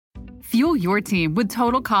Fuel your team with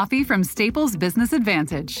Total Coffee from Staples Business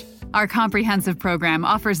Advantage. Our comprehensive program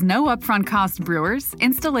offers no upfront cost brewers,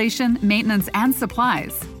 installation, maintenance, and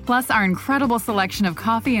supplies. Plus our incredible selection of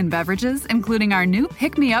coffee and beverages, including our new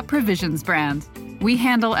Pick Me Up Provisions brand. We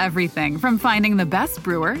handle everything from finding the best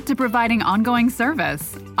brewer to providing ongoing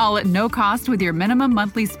service, all at no cost with your minimum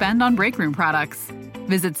monthly spend on break room products.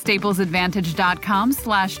 Visit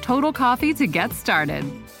staplesadvantage.com/total coffee to get started.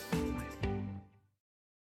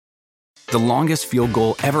 The longest field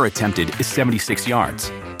goal ever attempted is 76 yards.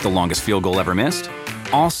 The longest field goal ever missed?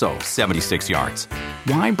 Also 76 yards.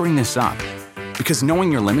 Why bring this up? Because knowing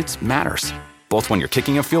your limits matters, both when you're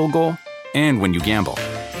kicking a field goal and when you gamble.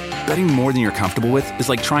 Betting more than you're comfortable with is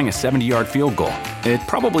like trying a 70-yard field goal. It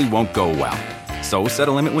probably won't go well. So set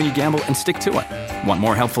a limit when you gamble and stick to it. Want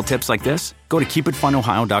more helpful tips like this? Go to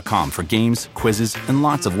keepitfunohio.com for games, quizzes, and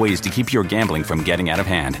lots of ways to keep your gambling from getting out of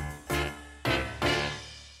hand.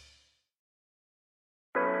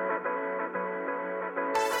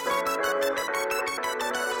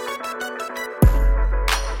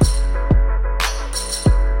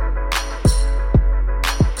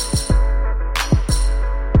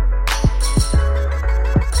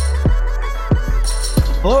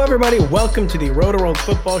 Hello, everybody. Welcome to the Roto-World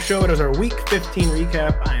Football Show. It is our Week 15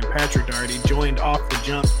 recap. I am Patrick Daugherty, joined off the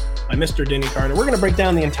jump by Mr. Denny Carter. We're going to break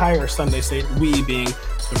down the entire Sunday slate, we being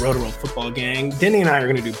the Roto-World Football gang. Denny and I are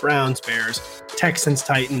going to do Browns, Bears, Texans,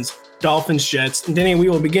 Titans, Dolphins, Jets. And Denny, we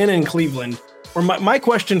will begin in Cleveland. Where my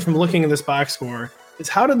question from looking at this box score is,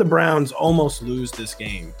 how did the Browns almost lose this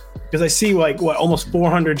game? Because I see almost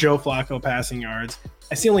 400 Joe Flacco passing yards.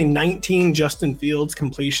 I see only 19 Justin Fields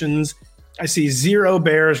completions. I see 0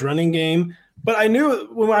 Bears running game, but I knew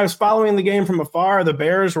when I was following the game from afar, the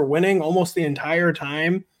Bears were winning almost the entire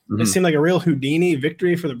time. It seemed like a real Houdini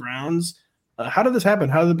victory for the Browns. How did this happen?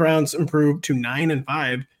 How did the Browns improve to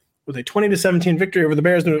 9-5 with a 20-17 victory over the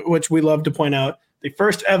Bears, which we love to point out, the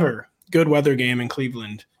first ever good weather game in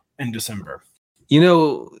Cleveland in December? You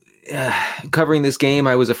know, covering this game,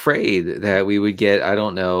 I was afraid that we would get, I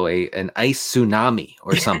don't know, an ice tsunami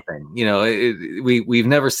or something. You know, we've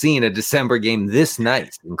never seen a December game this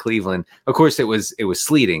nice in Cleveland. Of course, it was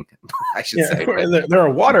sleeting, I should say. There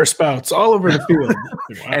are water spouts all over the field,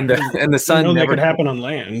 and the sun never could happen on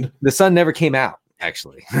land. The sun never came out.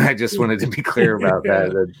 Actually, I just wanted to be clear about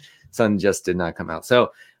that. The sun just did not come out.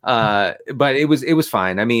 So, but it was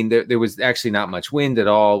fine. I mean, there was actually not much wind at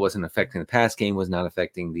all. Wasn't affecting the pass game. Was not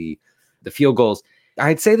affecting the field goals.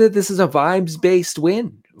 I'd say that this is a vibes-based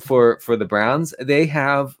win for the Browns. They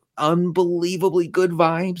have unbelievably good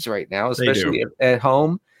vibes right now, especially at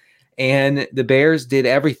home. And the Bears did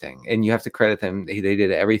everything, and you have to credit them. They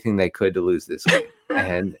did everything they could to lose this game,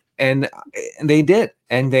 and they did,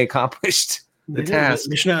 and they accomplished the task.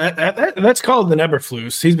 That's called the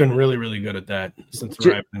Neberflus. He's been really, really good at that since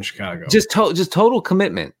arriving in Chicago. Just total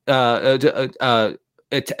commitment. I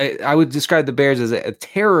would describe the Bears as a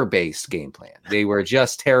terror-based game plan. They were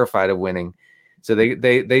just terrified of winning, so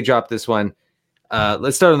they dropped this one.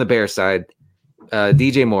 Let's start on the Bears side.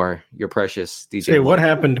 DJ Moore, your precious DJ Moore. What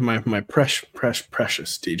happened to my precious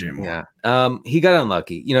DJ Moore? Yeah, he got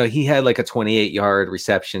unlucky. You know, he had like a 28-yard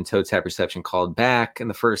reception, toe tap reception called back in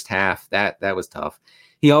the first half. That was tough.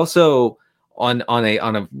 He also on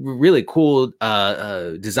a really cool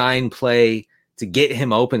design play to get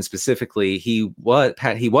him open specifically. He was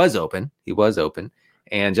open,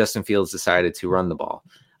 and Justin Fields decided to run the ball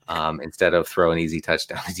instead of throw an easy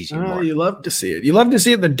touchdown to DJ Moore. You love to see it. You love to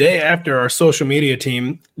see it the day after our social media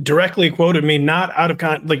team directly quoted me, not out of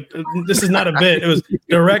this is not a bit. It was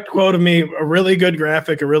direct quote of me, a really good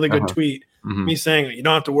graphic, a really good tweet, me saying you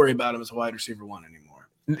don't have to worry about him as a wide receiver 1 anymore.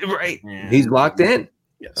 Right. Yeah. He's locked in.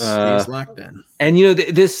 Yes, he's locked in. And, you know,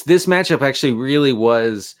 this matchup actually really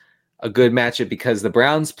was a good matchup because the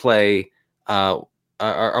Browns play are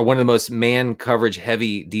one of the most man coverage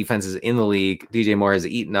heavy defenses in the league. DJ Moore has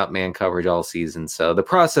eaten up man coverage all season. So the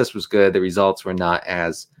process was good. The results were not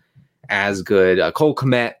as good. Cole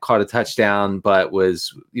Kmet caught a touchdown, but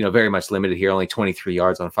was, you know, very much limited here. Only 23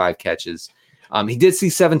 yards on 5 catches. He did see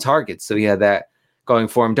 7 targets. So he had that going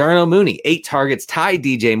for him. Darnell Mooney, 8 targets, tied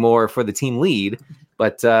DJ Moore for the team lead.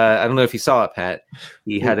 But I don't know if you saw it, Pat.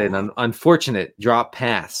 He had an unfortunate drop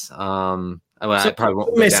pass. I probably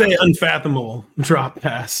won't. May say unfathomable drop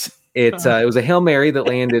pass. It was a Hail Mary that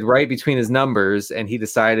landed right between his numbers, and he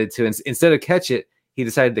decided to instead of catch it, he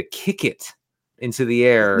decided to kick it into the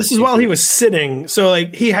air. This is while he was sitting, so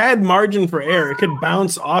like he had margin for error. It could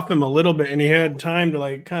bounce off him a little bit, and he had time to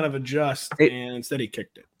like kind of adjust. And instead, he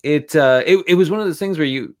kicked it. It was one of those things where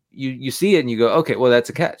you see it and you go, okay, well that's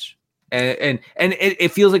a catch. And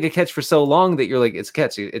it feels like a catch for so long that you're like, it's a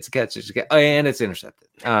catch, and it's intercepted.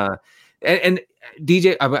 And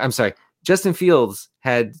I'm sorry, Justin Fields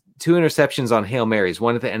had 2 interceptions on Hail Marys,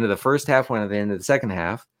 one at the end of the first half, one at the end of the second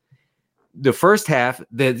half. The first half,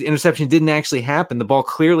 the interception didn't actually happen. The ball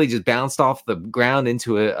clearly just bounced off the ground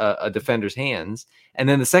into a defender's hands. And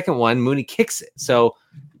then the second one, Mooney kicks it. So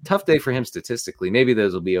tough day for him statistically. Maybe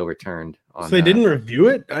those will be overturned. So they didn't review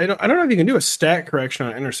it? I don't know if you can do a stat correction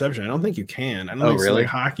on interception. I don't think you can. I don't think really?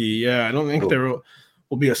 It's like hockey. Yeah, I don't think there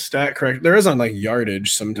will be a stat correction. There is on like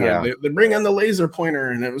yardage sometimes. Yeah. They bring in the laser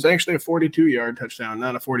pointer, and it was actually a 42-yard touchdown,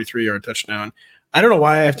 not a 43-yard touchdown. I don't know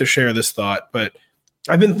why I have to share this thought, but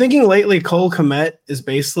I've been thinking lately Cole Kmet is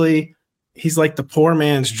basically – he's like the poor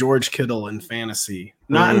man's George Kittle in fantasy.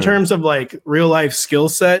 Not in terms of like real-life skill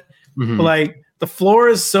set, but like the floor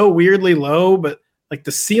is so weirdly low, but like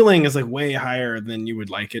the ceiling is like way higher than you would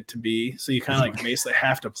like it to be. So you kind of like basically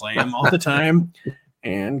have to play him all the time.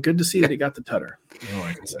 And good to see that he got the tutter. That's all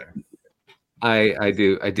I can say. I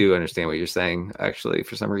do understand what you're saying, actually,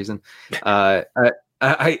 for some reason. I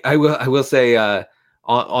will say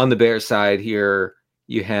on the Bears side here,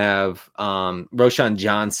 you have Roschon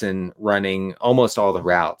Johnson running almost all the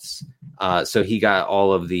routes. So he got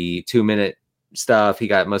all of the 2-minute stuff. He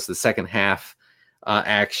got most of the second half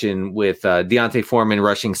action with Deontay Foreman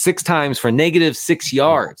rushing 6 times for -6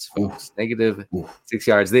 yards. Folks. -6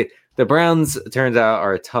 yards. The Browns, turns out,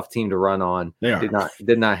 are a tough team to run on. They are.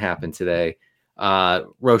 Did not happen today.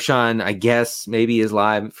 Roschon, I guess, maybe is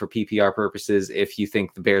live for PPR purposes if you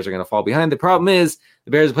think the Bears are going to fall behind. The problem is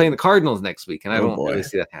the Bears are playing the Cardinals next week, and I don't really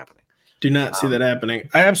see that happening. Do not see that happening.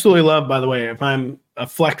 I absolutely love, by the way, if I'm a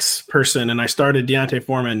flex person and I started Deontay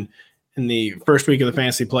Foreman in the first week of the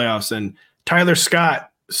fantasy playoffs, and Tyler Scott,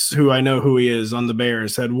 who I know who he is on the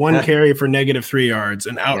Bears, had 1 carry for -3 yards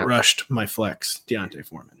and outrushed my flex, Deontay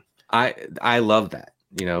Foreman. I love that.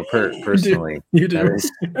 Personally, you do.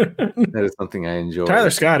 That is something I enjoy. Tyler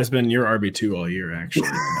Scott has been your RB2 all year, actually.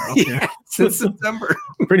 Since September.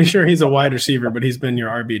 Pretty sure he's a wide receiver, but he's been your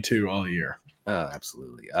RB2 all year. Oh,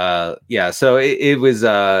 absolutely. So it was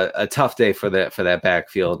a tough day for that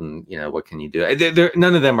backfield, and what can you do?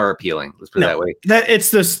 None of them are appealing. Let's put it that way. It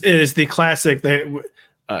is the classic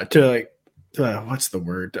what's the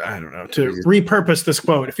word? I don't know. To repurpose this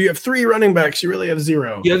quote, if you have 3 running backs, you really have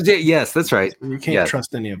 0. Yes, that's right. You can't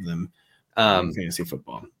trust any of them in fantasy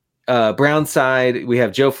football. Brown side, we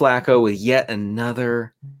have Joe Flacco with yet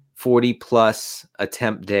another 40-plus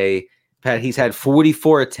attempt day. Pat, he's had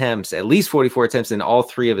 44 attempts, at least 44 attempts in all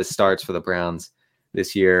 3 of his starts for the Browns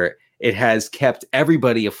this year. It has kept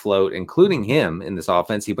everybody afloat, including him in this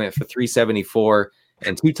offense. He went for 374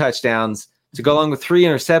 and 2 touchdowns to go along with 3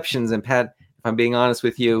 interceptions. And Pat, if I'm being honest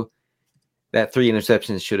with you, that 3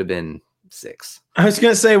 interceptions should have been 6. I was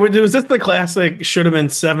going to say, was this the classic should have been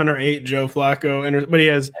 7 or 8 Joe Flacco? But he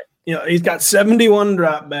has, he's got 71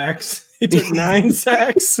 dropbacks. He took 9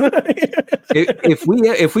 sacks.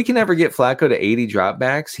 if we can ever get Flacco to 80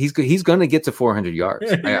 dropbacks, he's going to get to 400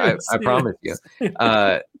 yards. I promise you.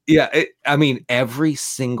 Every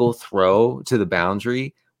single throw to the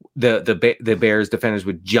boundary, the Bears defenders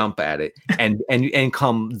would jump at it and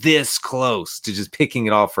come this close to just picking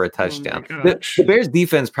it off for a touchdown. The Bears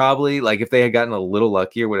defense probably, like, if they had gotten a little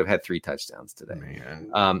luckier, would have had 3 touchdowns today.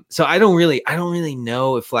 So I don't really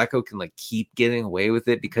know if Flacco can like keep getting away with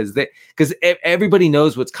it because everybody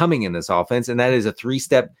knows what's coming in this offense, and that is a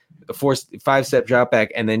 3-step, 5-step drop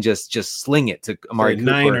back, and then just sling it to Amari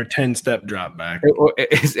Cooper. 9 or 10-step drop back, or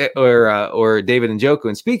David Njoku.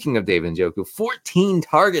 And speaking of David Njoku, 14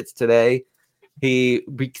 targets today. He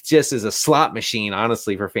just is a slot machine,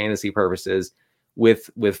 honestly, for fantasy purposes. With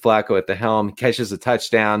Flacco at the helm, he catches a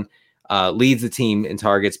touchdown, leads the team in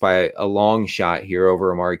targets by a long shot here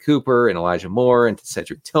over Amari Cooper and Elijah Moore and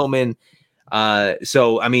Cedric Tillman.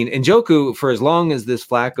 Njoku, for as long as this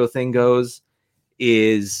Flacco thing goes,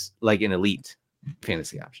 is like an elite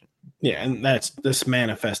fantasy option. Yeah, and this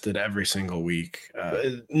manifested every single week.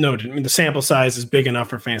 The sample size is big enough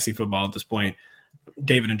for fantasy football at this point.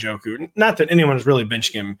 David Njoku, not that anyone is really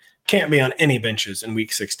benching him, can't be on any benches in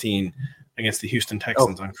Week 16 against the Houston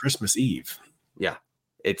Texans on Christmas Eve. Yeah,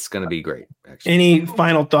 it's going to be great. Actually. Any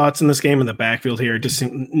final thoughts in this game in the backfield here? Just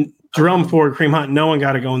Jerome Ford, Kareem Hunt, no one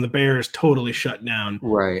got to go, and the Bears totally shut down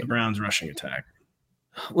the Browns' rushing attack.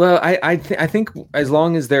 Well, I think as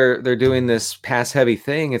long as they're doing this pass heavy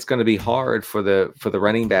thing, it's going to be hard for the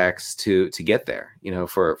running backs to get there.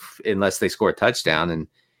 Unless they score a touchdown, and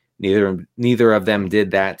neither of them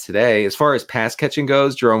did that today. As far as pass catching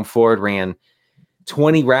goes, Jerome Ford ran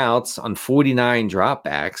 20 routes on 49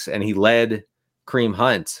 dropbacks, and he led Kareem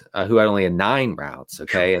Hunt, who had only 9 routes.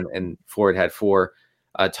 Okay. And Ford had 4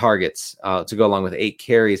 targets to go along with 8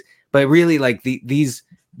 carries. But really, like these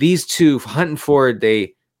two, Hunt and Ford,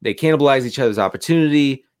 they cannibalize each other's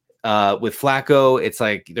opportunity. With Flacco, it's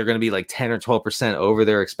like they're going to be like 10 or 12% over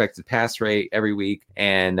their expected pass rate every week.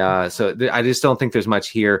 And so I just don't think there's much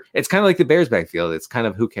here. It's kind of like the Bears backfield. It's kind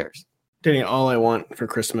of who cares. Danny, all I want for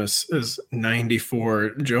Christmas is 94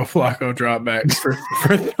 Joe Flacco dropbacks for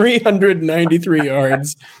 393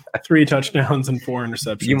 yards, 3 touchdowns, and 4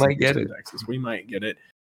 interceptions. You might get it. Texas. We might get it.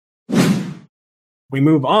 We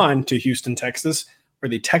move on to Houston, Texas, where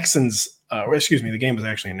the Texans the game was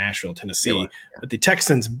actually in Nashville, Tennessee. But the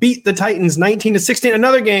Texans beat the Titans 19-16.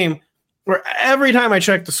 Another game where every time I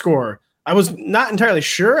checked the score, I was not entirely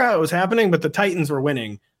sure how it was happening, but the Titans were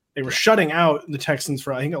winning. They were shutting out the Texans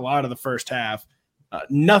for, I think, a lot of the first half.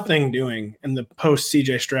 Nothing doing in the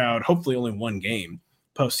post-CJ Stroud, hopefully only one game,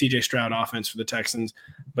 post-CJ Stroud offense for the Texans.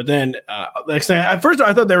 But then, at first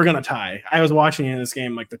I thought they were going to tie. I was watching in this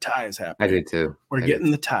game like the tie is happening. I did too. We're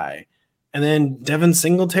getting the tie. And then Devin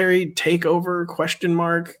Singletary takeover ?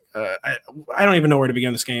 I don't even know where to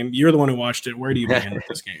begin this game. You're the one who watched it. Where do you begin with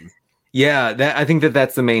this game? Yeah, I think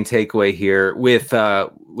that's the main takeaway here. With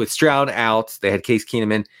Stroud out, they had Case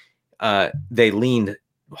Keenum in. They leaned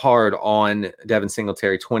hard on Devin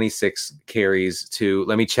Singletary, 26 carries to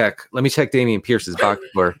let me check Dameon Pierce's box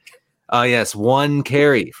score. Yes, 1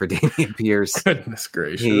 carry for Dameon Pierce. Goodness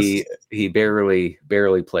gracious. He barely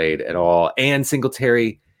played at all. And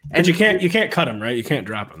Singletary. And you can't cut him, right? You can't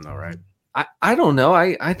drop him though, right? I don't know.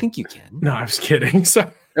 I think you can. No, I was kidding.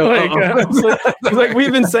 So like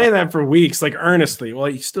we've been saying that for weeks, like earnestly. Well,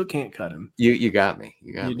 you still can't cut him. You got me.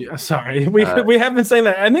 Me. Sorry, we have been saying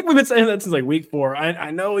that. I think we've been saying that since like week 4. I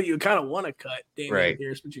know you kind of want to cut Dameon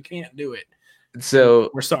Pierce, but you can't do it. So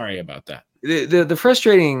we're sorry about that. The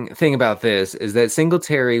frustrating thing about this is that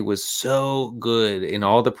Singletary was so good in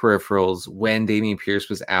all the peripherals when Dameon Pierce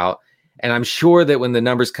was out. And I'm sure that when the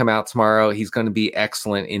numbers come out tomorrow, he's going to be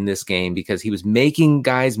excellent in this game because he was making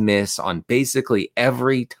guys miss on basically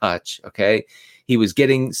every touch. Okay. He was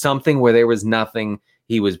getting something where there was nothing.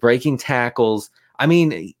 He was breaking tackles. I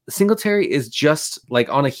mean, Singletary is just like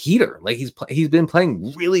on a heater. Like he's been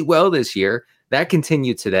playing really well this year. That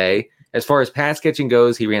continued today. As far as pass catching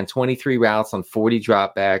goes, he ran 23 routes on 40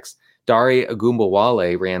 dropbacks. Dare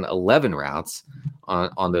Ogunbowale ran 11 routes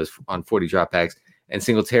on 40 dropbacks. And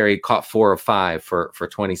Singletary caught 4 of 5 for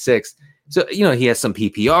 26. So, he has some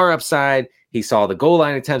PPR upside. He saw the goal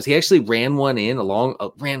line attempts. He actually ran one in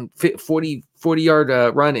ran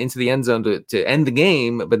 40-yard run into the end zone to end the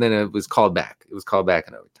game, but then it was called back. It was called back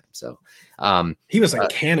in overtime. So he was a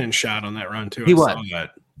cannon shot on that run too. He was.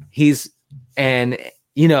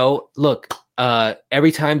 Look,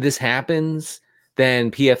 every time this happens,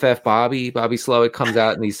 then PFF Bobby Slowick comes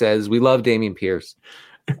out and he says, "We love Dameon Pierce.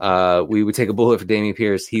 We would take a bullet for Dameon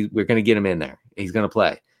Pierce. We're going to get him in there. He's going to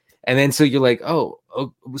play." And then so you're like,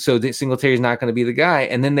 so Singletary's not going to be the guy.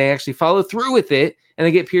 And then they actually follow through with it and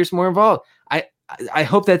they get Pierce more involved. I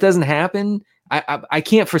hope that doesn't happen. I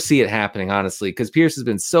can't foresee it happening, honestly, because Pierce has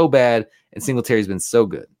been so bad and Singletary's been so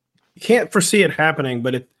good. You can't foresee it happening,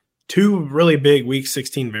 but 2 really big Week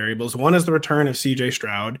 16 variables. One is the return of CJ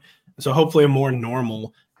Stroud. So hopefully a more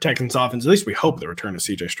normal Texans offense. At least we hope the return of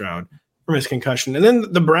CJ Stroud from his concussion. And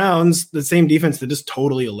then the Browns, the same defense that just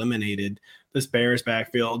totally eliminated this Bears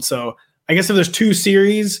backfield. So I guess if there's 2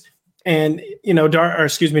 series and,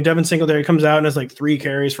 Devin Singletary comes out and has like 3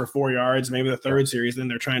 carries for 4 yards, maybe the third series, then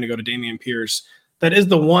they're trying to go to Dameon Pierce. That is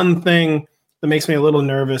the one thing that makes me a little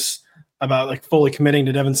nervous about like fully committing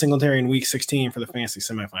to Devin Singletary in Week 16 for the fantasy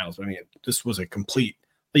semifinals. I mean, this was a complete,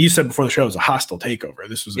 like you said before the show, it was a hostile takeover.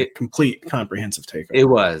 This was a complete comprehensive takeover. It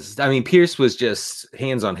was. I mean, Pierce was just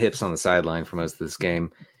hands on hips on the sideline for most of this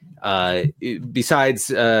game. Besides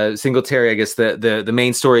Singletary, I guess the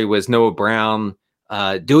main story was Noah Brown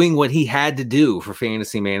doing what he had to do for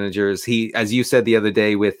fantasy managers. He, as you said the other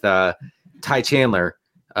day with Ty Chandler,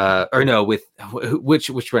 with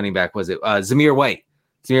which running back was it? Zamir White.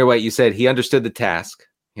 Zamir White, you said he understood the task.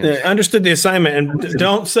 Understood the assignment, and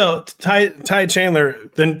don't sell. Ty Chandler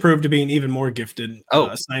then proved to be an even more gifted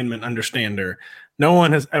assignment understander. No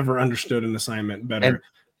one has ever understood an assignment better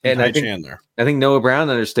than Ty Chandler. I think Noah Brown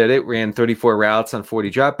understood it. Ran 34 routes on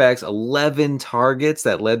 40 dropbacks, 11 targets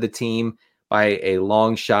that led the team by a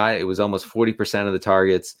long shot. It was almost 40% of the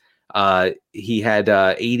targets. He had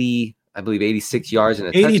 86 yards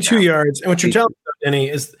and 82 touchdown. yards. And what you're telling me, Denny,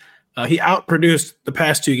 is he outproduced the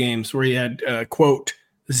past 2 games where he had quote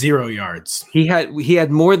 0 yards. He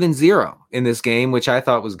had more than 0 in this game, which I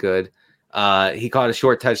thought was good. He caught a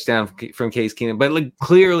short touchdown from Case Keenum, but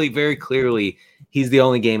very clearly, he's the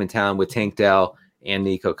only game in town with Tank Dell and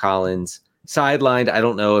Nico Collins sidelined. I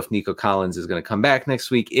don't know if Nico Collins is going to come back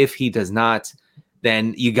next week. If he does not,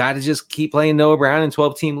 then you got to just keep playing Noah Brown in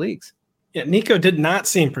 12-team leagues. Yeah, Nico did not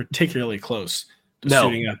seem particularly close to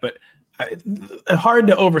suiting up, but hard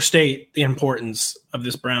to overstate the importance of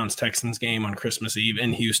this Browns-Texans game on Christmas Eve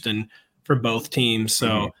in Houston for both teams.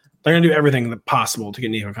 So they're going to do everything possible to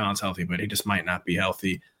get Nico Collins healthy, but he just might not be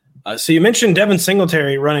healthy. So you mentioned Devin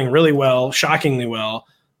Singletary running really well, shockingly well.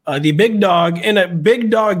 The big dog in a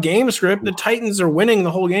big dog game script, the Titans are winning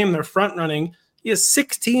the whole game. They're front running. He has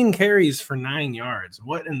 16 carries for 9 yards.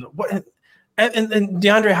 And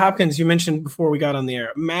DeAndre Hopkins, you mentioned before we got on the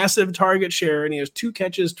air, massive target share, and he has 2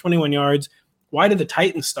 catches, 21 yards. Why did the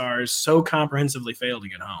Titan stars so comprehensively fail to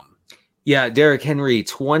get home? Yeah, Derrick Henry,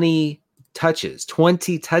 20 touches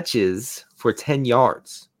for 10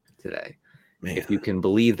 yards today. Man. If you can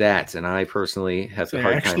believe that. And I personally have a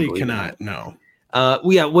hard time believing cannot, that. No.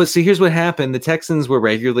 So here's what happened. The Texans were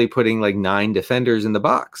regularly putting like 9 defenders in the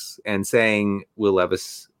box and saying, Will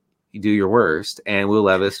Levis, you do your worst, and Will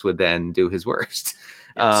Levis would then do his worst.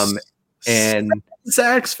 Yes. And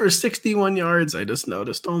sacks for 61 yards. I just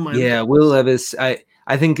noticed. Oh my! Yeah, Will Levis. I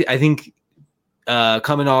think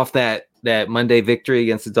coming off that Monday victory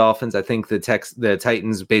against the Dolphins, I think the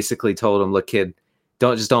Titans basically told him, "Look, kid,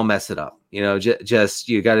 don't mess it up. You know, just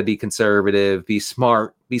you got to be conservative, be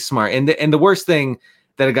smart. And the worst thing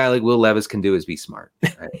that a guy like Will Levis can do is be smart.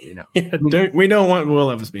 Right? You know, we don't want Will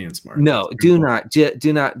Levis being smart. No,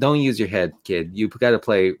 don't use your head, kid. You got to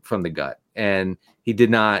play from the gut. And he did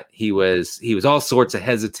not. He was all sorts of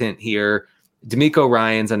hesitant here. D'Amico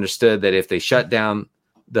Ryans understood that if they shut down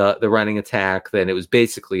the running attack, then it was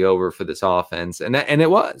basically over for this offense. And it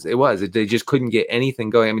was. They just couldn't get anything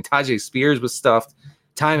going. I mean, Tajay Spears was stuffed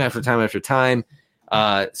time after time after time.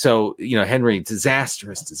 So, you know, Henry,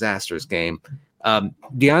 disastrous game.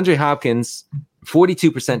 DeAndre Hopkins,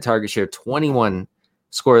 42% target share, 21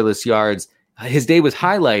 scoreless yards. His day was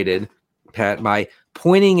highlighted, Pat, by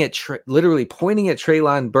literally pointing at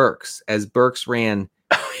Treylon Burks as Burks ran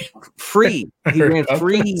free. He ran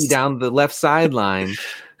free down the left sideline,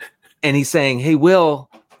 and he's saying, "Hey, Will,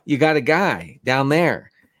 you got a guy down there."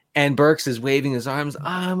 And Burks is waving his arms,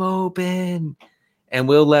 "I'm open." And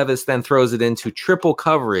Will Levis then throws it into triple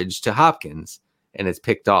coverage to Hopkins, and it's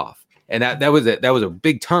picked off. And that was a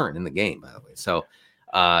big turn in the game, by the way. So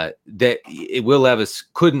Will Levis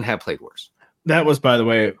couldn't have played worse. That was, by the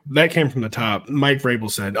way, that came from the top. Mike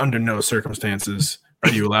Vrabel said, under no circumstances are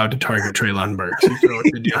you allowed to target Treylon Burks. You throw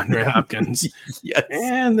it to DeAndre Hopkins. Yes.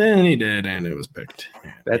 And then he did, and it was picked.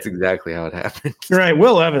 That's exactly how it happened. Right.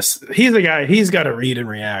 Will Levis, he's the guy. He's got to read and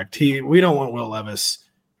react. We don't want Will Levis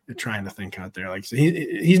trying to think out there. Like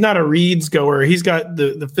he's not a reads goer. He's got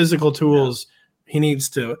the physical tools. He needs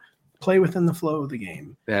to play within the flow of the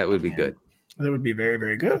game. That would be good. That would be very,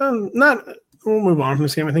 very good. We'll move on from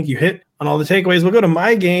this game. I think you hit on all the takeaways. We'll go to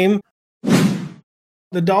my game.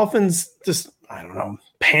 The Dolphins just, I don't know,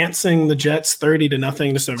 pantsing the Jets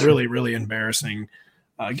 30-0. Just a really, really embarrassing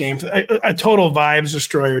game. A total vibes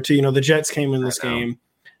destroyer too. You know, the Jets came in this game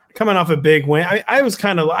coming off a big win. I was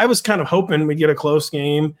kind of hoping we'd get a close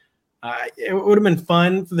game. It would have been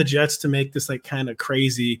fun for the Jets to make this like kind of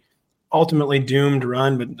crazy, ultimately doomed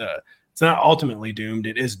run, but it's not ultimately doomed.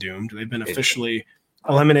 It is doomed. They've been officially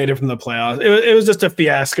eliminated from the playoffs. It was just a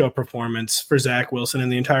fiasco performance for Zach Wilson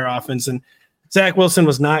and the entire offense. And Zach Wilson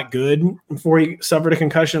was not good before he suffered a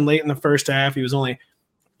concussion late in the first half. He was only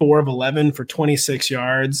 4 of 11 for 26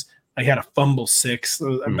 yards. He had a fumble 6,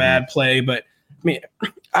 a bad play. But I mean,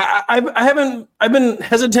 I've been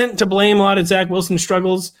hesitant to blame a lot of Zach Wilson's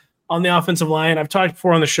struggles on the offensive line. I've talked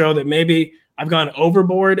before on the show that maybe I've gone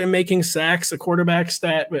overboard in making sacks a quarterback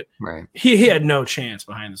stat, but he had no chance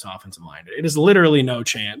behind this offensive line. It is literally no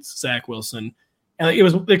chance, Zach Wilson. And it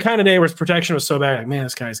was the kind of day where his protection was so bad, like, man,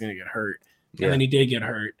 this guy's going to get hurt. Yeah. And then he did get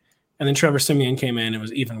hurt. And then Trevor Siemian came in. It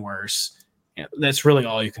was even worse. And that's really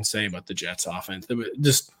all you can say about the Jets offense. There was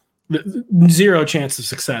just zero chance of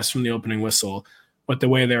success from the opening whistle with the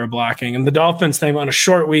way they were blocking. And the Dolphins, they on a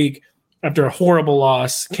short week after a horrible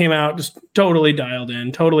loss, came out just totally dialed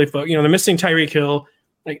in, totally focused. You know, they're missing Tyreek Hill.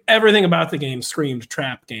 Like everything about the game screamed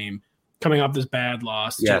trap game coming off this bad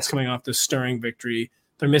loss. Jets coming off this stirring victory.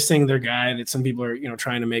 They're missing their guy that some people are, you know,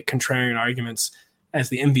 trying to make contrarian arguments as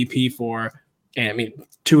the MVP for. And I mean,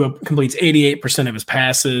 Tua completes 88% of his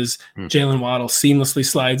passes. Jaylen Waddle seamlessly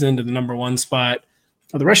slides into the number 1 spot.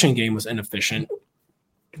 The rushing game was inefficient.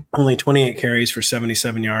 Only 28 carries for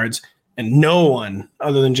 77 yards. And no one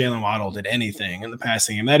other than Jaylen Waddle did anything in the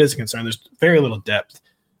passing game. That is a concern. There's very little depth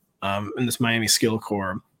in this Miami skill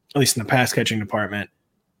core, at least in the pass catching department.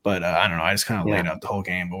 But I don't know. I just kind of laid out the whole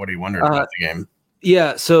game. But what are you wondering about the game?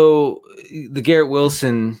 Yeah, so the Garrett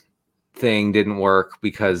Wilson thing didn't work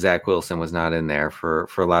because Zach Wilson was not in there for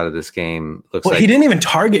a lot of this game. He didn't even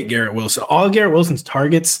target Garrett Wilson. All Garrett Wilson's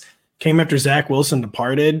targets came after Zach Wilson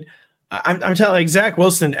departed. I'm telling Zach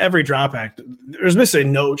Wilson, every dropback, there's basically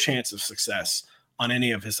no chance of success on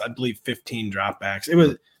any of his, I believe, 15 dropbacks.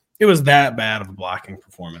 It was that bad of a blocking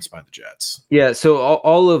performance by the Jets. Yeah, so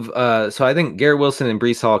so I think Garrett Wilson and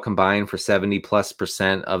Breece Hall combined for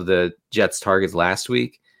 70+% of the Jets targets last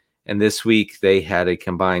week. And this week they had a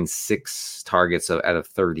combined 6 targets out of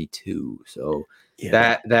 32. So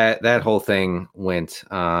that whole thing went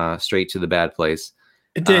straight to the bad place.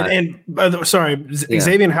 It did.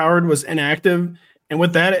 Xavier Howard was inactive. And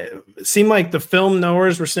with that, it seemed like the film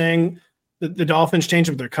knowers were saying that the Dolphins changed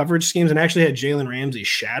up their coverage schemes and actually had Jalen Ramsey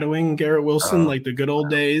shadowing Garrett Wilson like the good old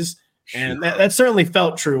days. And that certainly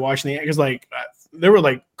felt true watching because there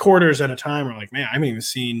were quarters at a time where man, I haven't even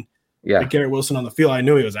seen Garrett Wilson on the field. I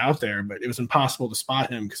knew he was out there, but it was impossible to spot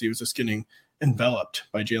him because he was just getting enveloped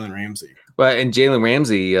by Jalen Ramsey. Well, and Jalen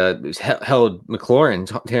Ramsey held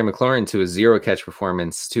Terry McLaurin to a 0-catch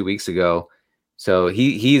performance 2 weeks ago. So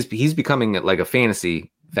he's becoming like a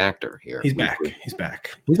fantasy factor here. He's back.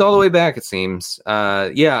 He's all the way back, it seems.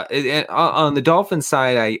 On the Dolphins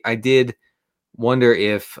side, I did wonder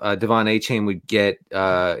if Devon Achane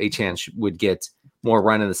would get more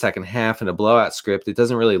run in the second half in a blowout script. It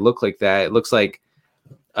doesn't really look like that. It looks like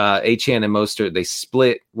Achane and Mostert, they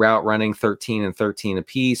split route running 13 and 13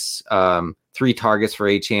 apiece. 3 targets for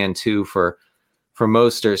Achane, 2 for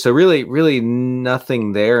Mostert. So really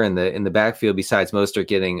nothing there in the backfield besides Mostert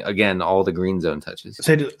getting, again, all the green zone touches.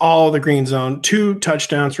 So he did all the green zone, 2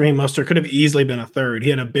 touchdowns for him. Mostert could have easily been a third.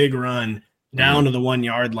 He had a big run down to the 1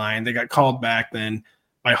 yard line. They got called back then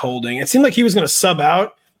by holding. It seemed like he was going to sub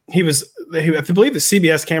out. I believe the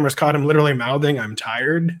CBS cameras caught him literally mouthing, "I'm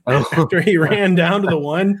tired," after he ran down to the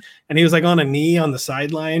 1, and he was on a knee on the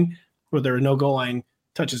sideline where there were no goal line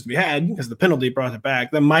touches to be had because the penalty brought it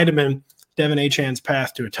back. That might have been Devin Achane's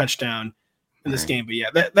path to a touchdown in this game.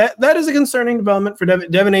 But that is a concerning development for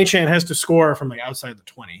Devin. Devin Achane has to score from outside the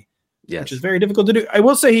 20, which is very difficult to do. I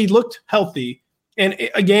will say he looked healthy. And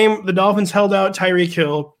a game, the Dolphins held out Tyreek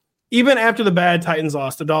Hill. Even after the bad Titans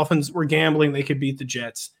loss, the Dolphins were gambling they could beat the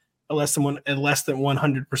Jets at less than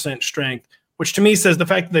 100% strength, which to me says the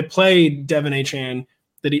fact that they played Devin Achane,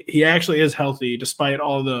 that he actually is healthy despite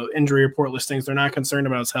all the injury report listings. They're not concerned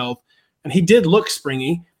about his health. And he did look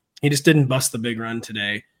springy. He just didn't bust the big run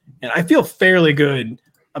today. And I feel fairly good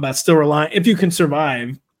about still relying. If you can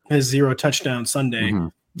survive his 0 touchdown Sunday,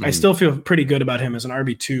 I still feel pretty good about him as an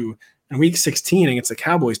RB2 in Week 16 against the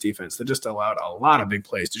Cowboys defense that just allowed a lot of big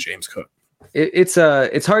plays to James Cook. It's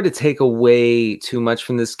hard to take away too much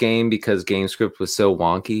from this game because game script was so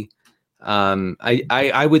wonky.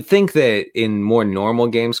 I would think that in more normal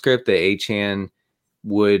game script, that Achane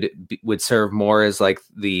would serve more as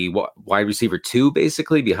the wide receiver 2,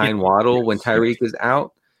 basically behind Waddle when Tyreek is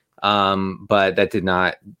out. But that did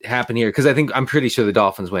not happen here because I'm pretty sure the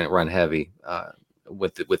Dolphins went run heavy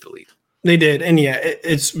with the lead. They did, and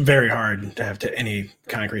it's very hard to have any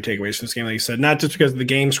concrete takeaways from this game, like you said, not just because of the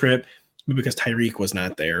game script, but because Tyreek was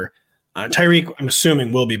not there. Tyreek, I'm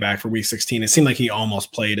assuming, will be back for Week 16. It seemed like he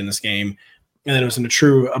almost played in this game, and then it was in a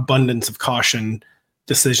true abundance of caution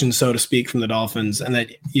decision, so to speak, from the Dolphins, and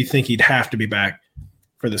that you think he'd have to be back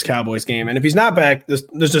for this Cowboys game. And if he's not back, there's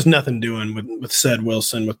just nothing doing with Ced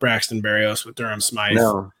Wilson, with Braxton Berrios, with Durham Smythe.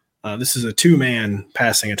 No. This is a 2-man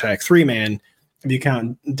passing attack, 3-man if you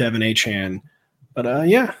count Devin Achane. But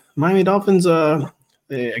Miami Dolphins, a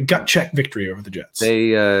gut check victory over the Jets.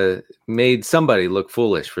 They made somebody look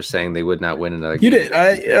foolish for saying they would not win another game. You did,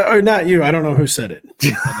 or not you. I don't know who said it.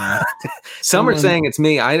 Some are saying it's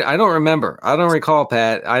me. I don't remember. I don't recall,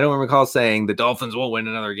 Pat. I don't recall saying the Dolphins won't win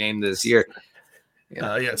another game this year.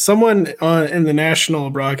 Someone in the National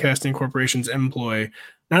Broadcasting Corporation's employ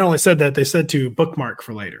not only said that, they said to bookmark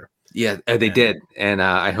for later. Yeah, they did. And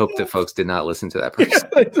I hope that folks did not listen to that person.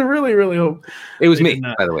 I really, really hope. It was me,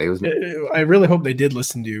 by the way. It was me. I really hope they did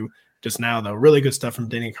listen to you just now, though. Really good stuff from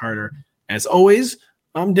Denny Carter. As always,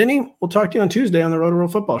 I'm Denny. We'll talk to you on Tuesday on the Roto-Roll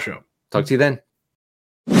Football Show. Talk to you then.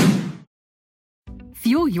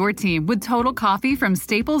 Fuel your team with Total Coffee from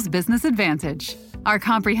Staples Business Advantage. Our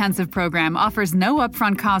comprehensive program offers no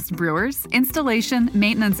upfront cost brewers, installation,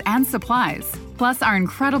 maintenance, and supplies. Plus our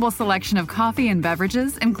incredible selection of coffee and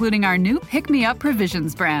beverages, including our new Pick Me Up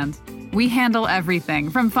Provisions brand. We handle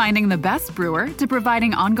everything from finding the best brewer to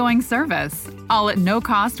providing ongoing service, all at no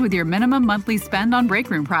cost with your minimum monthly spend on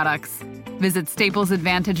break room products. Visit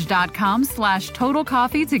staplesadvantage.com/total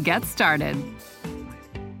coffee to get started.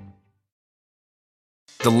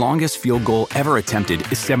 The longest field goal ever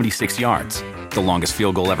attempted is 76 yards. The longest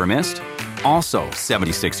field goal ever missed? Also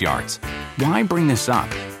 76 yards. Why bring this up?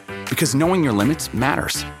 Because knowing your limits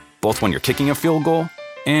matters, both when you're kicking a field goal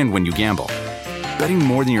and when you gamble. Betting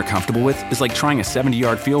more than you're comfortable with is like trying a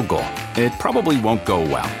 70-yard field goal. It probably won't go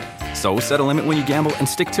well. So set a limit when you gamble and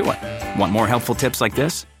stick to it. Want more helpful tips like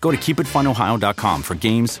this? Go to keepitfunohio.com for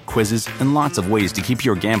games, quizzes, and lots of ways to keep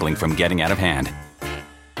your gambling from getting out of hand.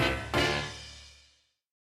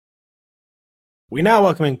 We now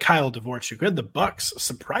welcome in Kyle Dvorchuk. We had the Bucs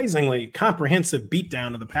surprisingly comprehensive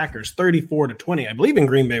beatdown of the Packers, 34-20, I believe in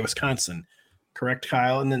Green Bay, Wisconsin. Correct,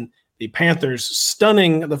 Kyle? And then the Panthers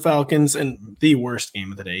stunning the Falcons in the worst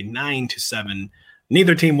game of the day, 9-7.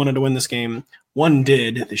 Neither team wanted to win this game. One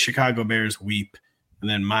did. The Chicago Bears weep. And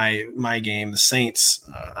then my game, the Saints,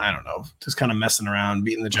 I don't know, just kind of messing around,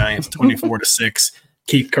 beating the Giants 24-6.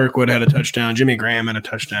 Keith Kirkwood had a touchdown. Jimmy Graham had a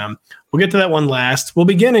touchdown. We'll get to that one last. We'll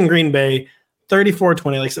begin in Green Bay.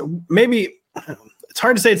 34-20. Like, so maybe it's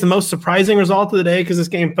hard to say it's the most surprising result of the day because this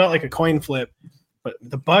game felt like a coin flip. But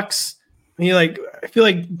the Bucs, I feel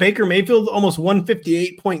like Baker Mayfield almost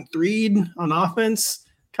 158-point lead on offense.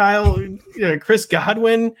 Kyle, Chris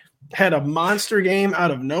Godwin had a monster game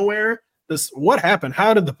out of nowhere. What happened?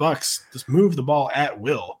 How did the Bucs just move the ball at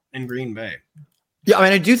will in Green Bay? Yeah,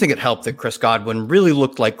 I do think it helped that Chris Godwin really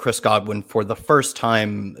looked like Chris Godwin for the first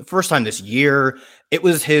time this year. It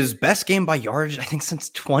was his best game by yardage, I think,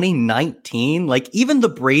 since 2019. Like, even the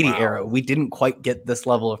Brady era, we didn't quite get this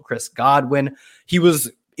level of Chris Godwin. He was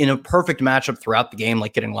in a perfect matchup throughout the game,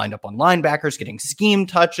 like getting lined up on linebackers, getting scheme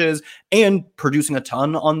touches, and producing a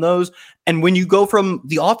ton on those. And when you go from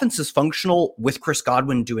the offense is functional with Chris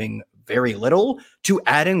Godwin doing very little to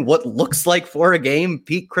adding what looks like for a game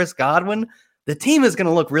peak Chris Godwin, the team is going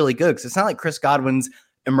to look really good because it's not like Chris Godwin's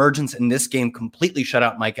emergence in this game completely shut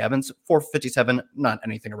out Mike Evans. 457, not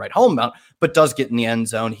anything to write home about, but does get in the end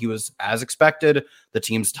zone. He was, as expected, the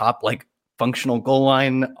team's top functional goal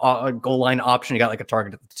line option. He got a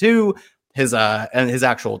target at the 2. His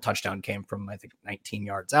actual touchdown came from, I think, 19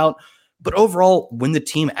 yards out. But overall, when the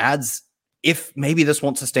team adds, if maybe this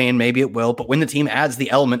won't sustain, maybe it will, but when the team adds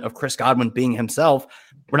the element of Chris Godwin being himself,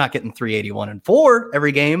 we're not getting 381 and 4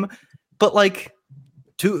 every game. But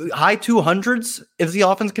high 200s, if the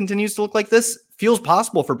offense continues to look like this, feels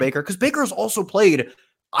possible for Baker because Baker has also played,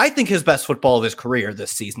 I think, his best football of his career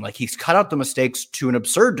this season. He's cut out the mistakes to an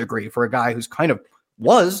absurd degree for a guy who's kind of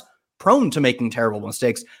was prone to making terrible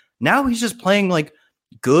mistakes. Now he's just playing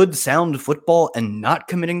good, sound football and not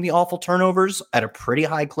committing the awful turnovers at a pretty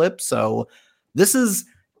high clip. So this is,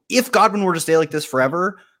 if Godwin were to stay like this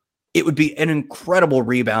forever, it would be an incredible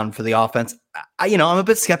rebound for the offense. I'm a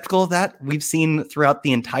bit skeptical of that. We've seen throughout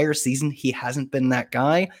the entire season, he hasn't been that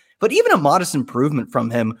guy. But even a modest improvement from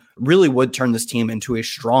him really would turn this team into a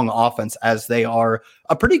strong offense, as they are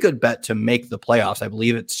a pretty good bet to make the playoffs. I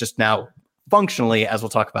believe it's just now functionally, as we'll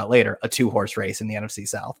talk about later, a 2-horse race in the NFC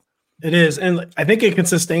South. It is. And I think it can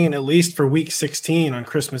sustain at least for week 16 on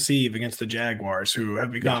Christmas Eve against the Jaguars, who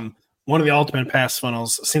have become one of the ultimate pass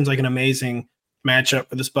funnels. Seems like an amazing matchup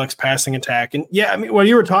for this Bucs passing attack. And while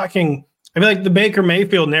you were talking, I feel like the Baker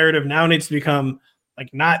Mayfield narrative now needs to become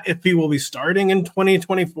not if he will be starting in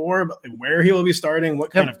 2024, but where he will be starting, what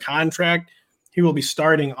kind of contract he will be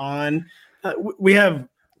starting on. We have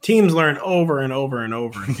teams learn over and over and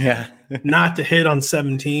over not to hit on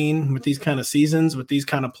 17 with these kind of seasons, with these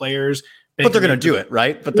kind of players. But they're going to do it,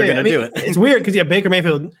 right? But they're going to do it. It's weird because, Baker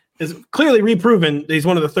Mayfield is clearly reproven that he's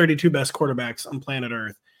one of the 32 best quarterbacks on planet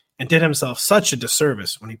Earth, and did himself such a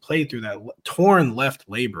disservice when he played through that torn left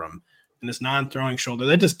labrum and this non-throwing shoulder.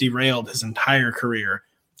 That just derailed his entire career.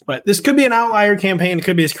 But this could be an outlier campaign. It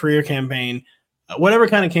could be his career campaign. Whatever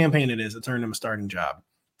kind of campaign it is, it's earned him a starting job.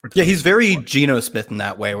 Yeah, he's very Geno Smith in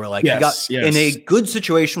that way, where he got in a good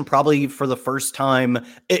situation probably for the first time,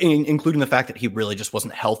 including the fact that he really just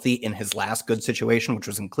wasn't healthy in his last good situation, which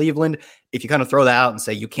was in Cleveland. If you kind of throw that out and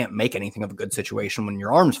say you can't make anything of a good situation when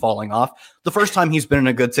your arm's falling off, the first time he's been in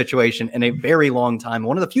a good situation in a very long time,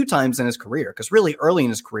 one of the few times in his career, because really early in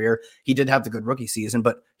his career, he did have the good rookie season,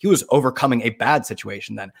 but he was overcoming a bad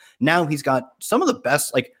situation then. Now he's got some of the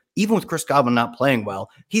best, even with Chris Godwin not playing well,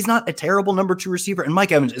 he's not a terrible number 2 receiver. And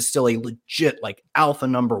Mike Evans is still a legit alpha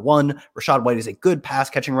number 1. Rachaad White is a good pass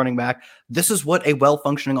catching running back. This is what a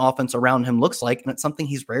well-functioning offense around him looks like. And it's something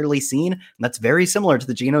he's rarely seen. And that's very similar to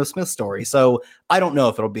the Geno Smith story. So I don't know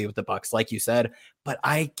if it'll be with the Bucs, like you said, but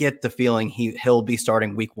I get the feeling he'll be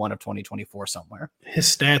starting week 1 of 2024 somewhere. His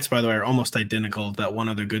stats, by the way, are almost identical to that one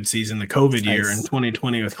other good season, the COVID year in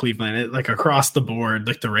 2020 with Cleveland. Across the board,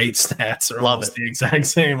 the rate stats are almost the exact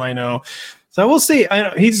same. I know. So we'll see. I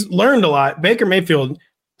know he's learned a lot. Baker Mayfield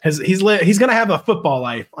he's going to have a football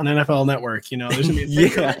life on NFL Network. There's going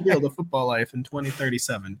to be a football life in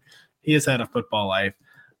 2037. He has had a football life.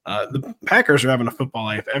 The Packers are having a football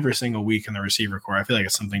life every single week in the receiver core. I feel like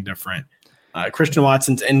it's something different. Christian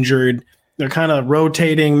Watson's injured. They're kind of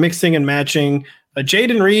rotating, mixing and matching.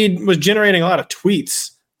 Jaden Reed was generating a lot of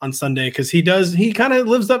tweets on Sunday because he kind of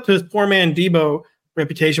lives up to his poor man Debo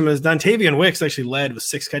reputation. But Dontavian Wicks actually led with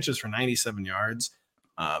 6 catches for 97 yards.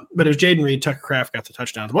 But it was Jaden Reed, Tucker Kraft got the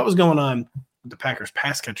touchdowns. What was going on with the Packers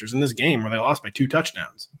pass catchers in this game where they lost by 2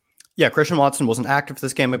 touchdowns? Yeah, Christian Watson wasn't active for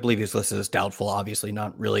this game. I believe he's listed as doubtful. Obviously,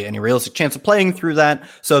 not really any realistic chance of playing through that.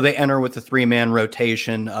 So they enter with the 3-man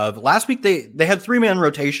rotation of last week. They had 3-man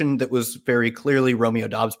rotation that was very clearly Romeo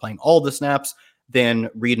Doubs playing all the snaps. Then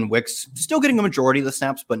Reed and Wicks still getting a majority of the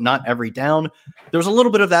snaps, but not every down. There's a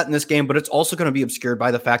little bit of that in this game, but it's also going to be obscured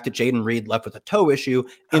by the fact that Jaden Reed left with a toe issue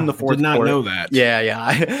in the fourth quarter. I did not know that.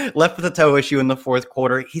 Yeah. Left with a toe issue in the fourth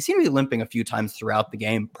quarter. He seemed to be limping a few times throughout the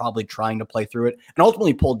game, probably trying to play through it, and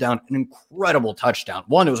ultimately pulled down an incredible touchdown.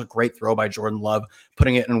 One, it was a great throw by Jordan Love,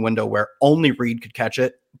 putting it in a window where only Reed could catch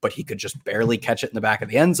it, but he could just barely catch it in the back of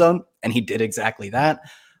the end zone, and he did exactly that.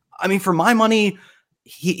 I mean, for my money,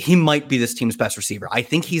 he might be this team's best receiver. I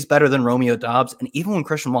think he's better than Romeo Doubs. And even when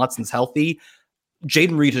Christian Watson's healthy,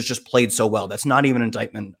 Jaden Reed has just played so well. That's not even an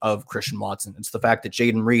indictment of Christian Watson. It's the fact that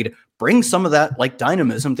Jaden Reed brings some of that like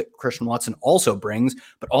dynamism that Christian Watson also brings,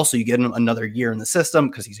 but also you get him another year in the system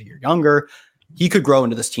because he's a year younger. He could grow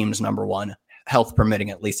into this team's number one, health permitting,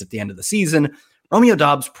 at least at the end of the season. Romeo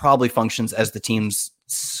Doubs probably functions as the team's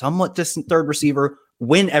somewhat distant third receiver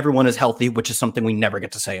when everyone is healthy, which is something we never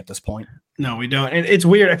get to say at this point. No, we don't. And it's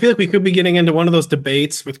weird. I feel like we could be getting into one of those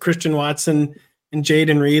debates with Christian Watson and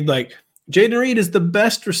Jaden Reed. Like, Jaden Reed is the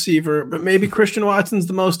best receiver, but maybe Christian Watson's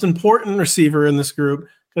the most important receiver in this group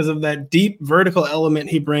because of that deep vertical element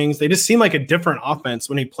he brings. They just seem like a different offense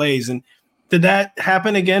when he plays. And did that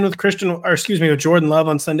happen again with with Jordan Love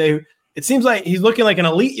on Sunday? It seems like he's looking like an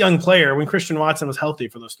elite young player when Christian Watson was healthy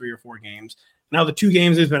for those 3 or 4 games. Now the 2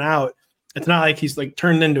 games he's been out, it's not like he's like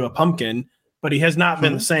turned into a pumpkin, but he has not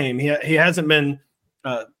been the same. He hasn't been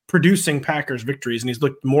producing Packers victories, and he's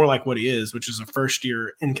looked more like what he is, which is a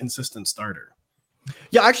first-year inconsistent starter.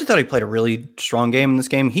 Yeah, I actually thought he played a really strong game in this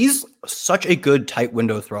game. He's such a good tight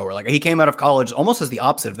window thrower. Like, he came out of college almost as the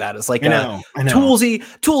opposite of that. It's like a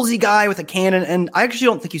toolsy guy with a cannon. And I actually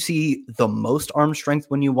don't think you see the most arm strength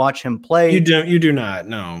when you watch him play. You do not,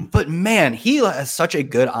 no. But man, he has such a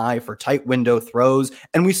good eye for tight window throws.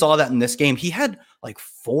 And we saw that in this game. He had like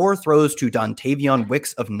 4 throws to Dontavian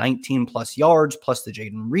Wicks of 19 plus yards, plus the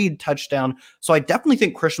Jaden Reed touchdown. So I definitely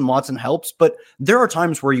think Christian Watson helps, but there are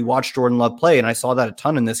times where you watch Jordan Love play, and I saw that a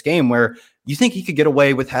ton in this game, where you think he could get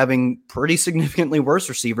away with having pretty significantly worse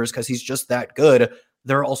receivers because he's just that good.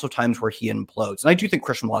 There are also times where he implodes. And I do think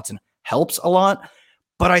Christian Watson helps a lot,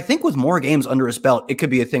 but I think with more games under his belt, it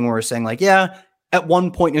could be a thing where we're saying like, yeah, at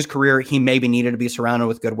one point in his career, he maybe needed to be surrounded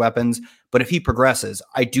with good weapons. But if he progresses,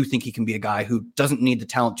 I do think he can be a guy who doesn't need the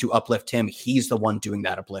talent to uplift him. He's the one doing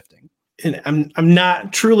that uplifting. And I'm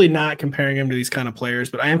not truly not comparing him to these kind of players,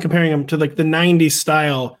 but I am comparing him to like the 90s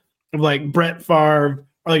style of like Brett Favre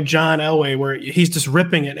or like John Elway, where he's just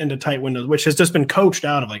ripping it into tight windows, which has just been coached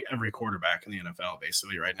out of like every quarterback in the NFL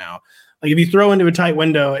basically right now. Like if you throw into a tight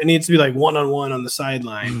window, it needs to be like one-on-one on the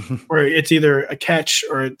sideline where it's either a catch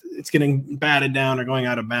or it's getting batted down or going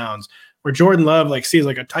out of bounds. Where Jordan Love like sees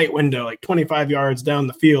like a tight window, like 25 yards down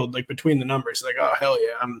the field, like between the numbers. He's like, oh, hell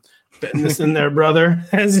yeah, I'm fitting this in there, brother.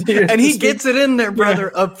 And he gets it in there,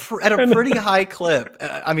 brother, at a pretty high clip.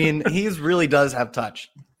 I mean, he really does have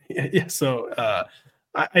touch. Yeah. So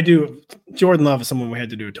I do. Jordan Love is someone we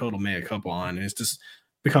had to do a total mea culpa on. And it's just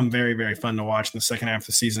become very, very fun to watch in the second half of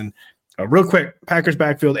the season. Real quick, Packers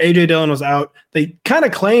backfield. A.J. Dillon was out. They kind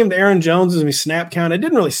of claimed Aaron Jones as a snap count. It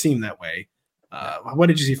didn't really seem that way. What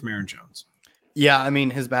did you see from Aaron Jones? Yeah, I mean,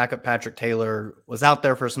 his backup, Patrick Taylor, was out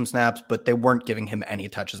there for some snaps, but they weren't giving him any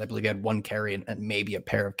touches. I believe he had 1 carry and maybe a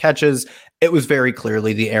pair of catches. It was very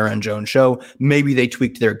clearly the Aaron Jones show. Maybe they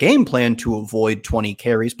tweaked their game plan to avoid 20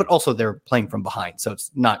 carries, but also they're playing from behind, so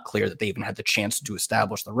it's not clear that they even had the chance to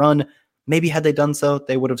establish the run. Maybe had they done so,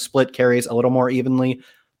 they would have split carries a little more evenly.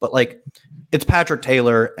 But like, it's Patrick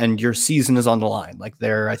Taylor and your season is on the line. Like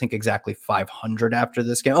they're, I think, exactly 500 after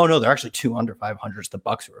this game. Oh no, they're actually 2 under 500. It's the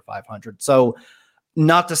Bucs who are 500. So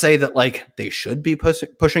not to say that like they should be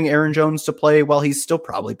pushing Aaron Jones to play while he's still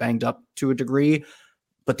probably banged up to a degree,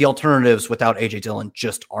 but the alternatives without A.J. Dillon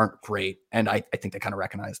just aren't great. And I think they kind of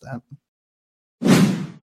recognize that.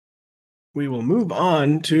 We will move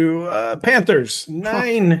on to Panthers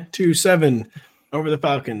 9-7 over the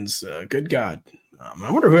Falcons. Good God.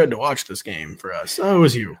 I wonder who had to watch this game for us. Oh, it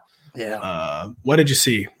was you. Yeah. What did you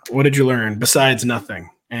see? What did you learn besides nothing?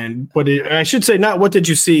 And I should say, not what did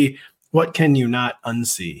you see? What can you not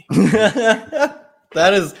unsee?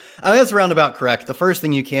 That's roundabout correct. The first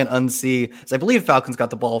thing you can't unsee is I believe Falcons got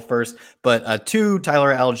the ball first, but 2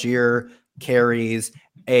 Tyler Algier carries,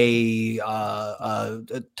 a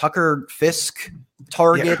Tucker Fisk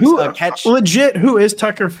target catch. Legit, who is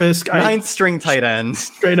Tucker Fisk? 9th string tight end.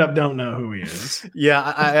 Straight up don't know who he is.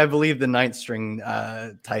 Yeah, I believe the 9th string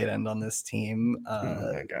tight end on this team.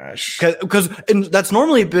 Oh my gosh. Because that's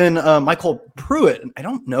normally been Michael Pruitt. I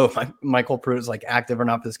don't know if Michael Pruitt is like active or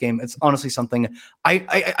not for this game. It's honestly something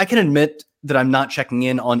I can admit that I'm not checking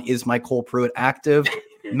in on. Is Michael Pruitt active?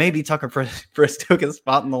 Maybe Tucker Fisk took his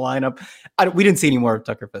spot in the lineup. We didn't see any more of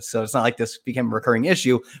Tucker Fisk, so it's not like this became a recurring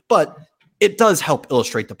issue, but it does help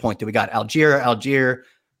illustrate the point that we got Algier,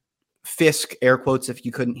 Fisk, air quotes if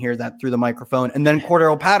you couldn't hear that through the microphone, and then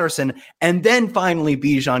Cordero Patterson, and then finally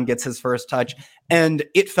Bijan gets his first touch, and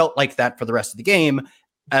it felt like that for the rest of the game.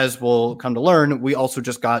 As we'll come to learn, we also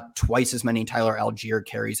just got twice as many Tyler Algier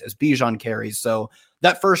carries as Bijan carries, so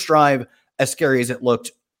that first drive, as scary as it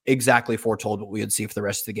looked, exactly foretold what we would see for the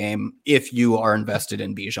rest of the game if you are invested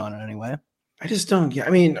in Bijan in any way. I just don't. Yeah, I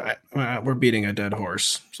mean, we're beating a dead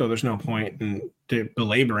horse, so there's no point in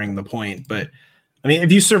belaboring the point. But I mean,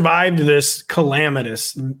 if you survived this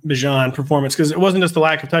calamitous Bijan performance, because it wasn't just the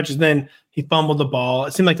lack of touches, then he fumbled the ball.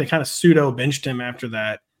 It seemed like they kind of pseudo benched him after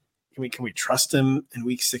that. Can we trust him in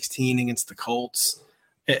Week 16 against the Colts?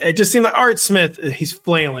 It just seemed like Art Smith. He's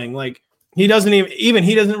flailing like. He doesn't even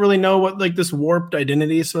he doesn't really know what like this warped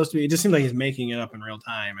identity is supposed to be. It just seems like he's making it up in real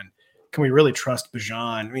time. And can we really trust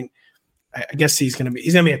Bijan? I mean, I guess he's gonna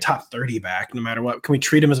be a top 30 back no matter what. Can we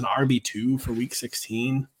treat him as an RB2 for Week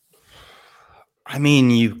 16? I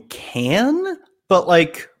mean, you can, but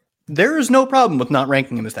like there is no problem with not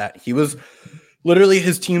ranking him as that. He was literally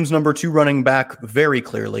his team's number 2 running back, very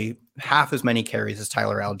clearly. Half as many carries as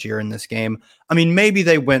Tyler Algier in this game. I mean, maybe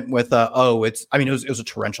they went with it was a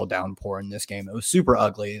torrential downpour in this game. It was super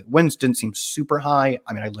ugly. Winds didn't seem super high.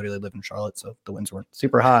 I mean, I literally live in Charlotte, so the winds weren't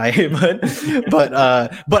super high, but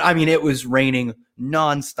I mean, it was raining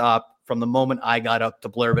nonstop from the moment I got up to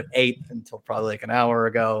Blurb at 8 until probably like an hour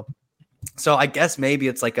ago. So I guess maybe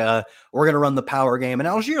it's like we're going to run the power game, and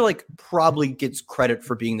Algier like probably gets credit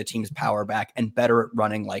for being the team's power back and better at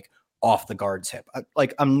running like off the guard's hip.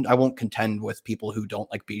 I won't contend with people who don't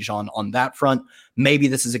like Bijan on that front. Maybe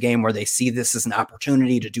this is a game where they see this as an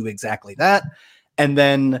opportunity to do exactly that. And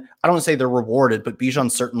then I don't want to say they're rewarded, but Bijan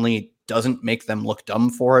certainly doesn't make them look dumb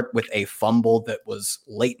for it with a fumble that was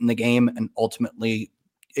late in the game. And ultimately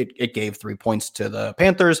it gave 3 points to the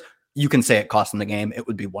Panthers. You can say it cost them the game. It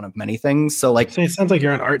would be one of many things. So like, it sounds like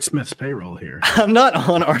you're on Art Smith's payroll here. I'm not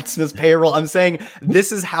on Art Smith's payroll. I'm saying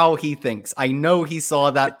this is how he thinks. I know he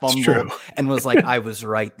saw that fumble and was like, I was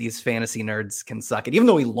right. These fantasy nerds can suck it, even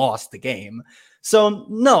though he lost the game. So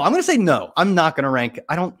no, I'm going to say no. I'm not going to rank.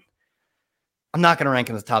 I'm not going to rank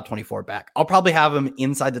him as top 24 back. I'll probably have him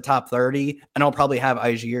inside the top 30, and I'll probably have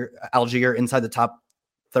Algier inside the top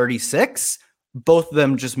 36. Both of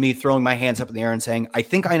them just me throwing my hands up in the air and saying, I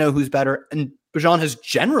think I know who's better. And Bijan has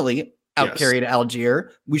generally outcarried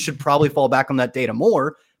Algier. We should probably fall back on that data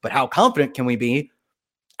more, but how confident can we be?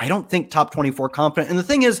 I don't think top 24 confident. And the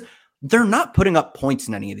thing is, they're not putting up points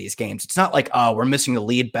in any of these games. It's not like, we're missing the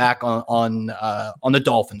lead back on the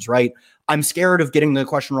Dolphins, right? I'm scared of getting the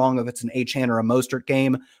question wrong if it's an Achane or a Mostert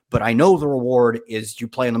game, but I know the reward is you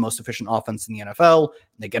play in the most efficient offense in the NFL.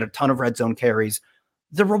 They get a ton of red zone carries.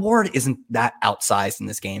 The reward isn't that outsized in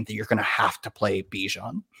this game that you're going to have to play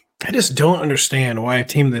Bijan. I just don't understand why a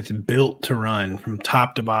team that's built to run from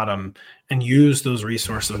top to bottom and use those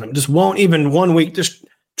resources just won't even 1 week just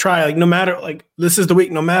try. Like, no matter, like, this is the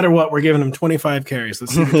week, no matter what, we're giving him 25 carries.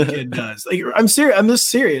 Let's see what the kid does. Like, I'm serious. I'm just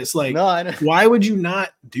serious. Like, no, why would you not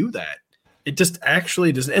do that? It just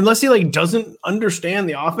actually doesn't, unless he like doesn't understand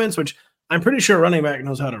the offense, which I'm pretty sure running back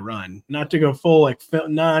knows how to run. Not to go full like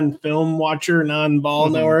non-film watcher, non-ball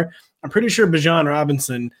knower. I'm pretty sure Bijan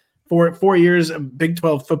Robinson, 4 years of Big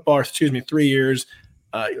 12 football, 3 years,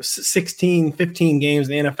 16, 15 games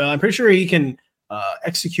in the NFL. I'm pretty sure he can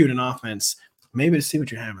execute an offense. Maybe to see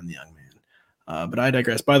what you have in the young man. But I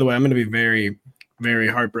digress. By the way, I'm going to be very, very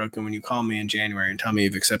heartbroken when you call me in January and tell me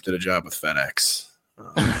you've accepted a job with FedEx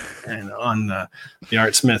and on the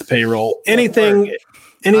Art Smith payroll.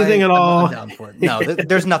 Anything at all? I'm down for it. No,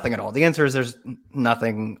 there's nothing at all. The answer is there's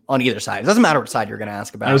nothing on either side. It doesn't matter which side you're going to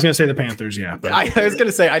ask about. I was going to say the Panthers, yeah. But I was going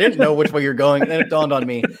to say I didn't know which way you're going, and then it dawned on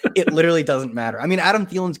me. It literally doesn't matter. I mean, Adam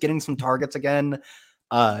Thielen's getting some targets again.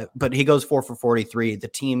 But he goes 4 for 43. The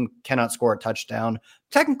team cannot score a touchdown.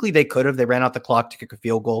 Technically, they could have. They ran out the clock to kick a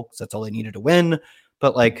field goal because that's all they needed to win.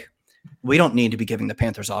 But like, we don't need to be giving the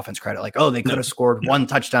Panthers offense credit. Like, oh, they could have scored one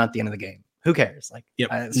touchdown at the end of the game. Who cares? Like,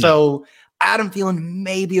 so Adam Thielen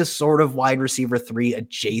may be a sort of wide receiver 3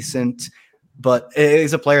 adjacent, but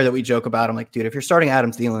he's a player that we joke about. I'm like, dude, if you're starting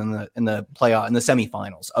Adam Thielen in the playoff, in the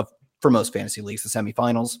semifinals for most fantasy leagues, the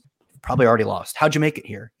semifinals, probably already lost. How'd you make it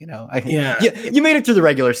here? You made it through the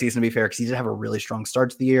regular season, to be fair, because he did have a really strong start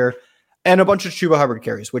to the year and a bunch of Chuba Hubbard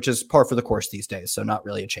carries, which is par for the course these days. So not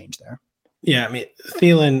really a change there. Yeah. I mean,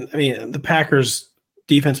 Thielen, the Packers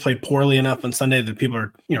defense played poorly enough on Sunday that people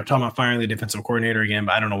are, talking about firing the defensive coordinator again,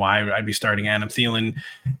 but I don't know why I'd be starting Adam Thielen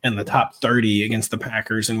in the top 30 against the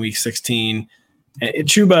Packers in week 16.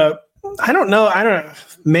 Chuba, I don't know.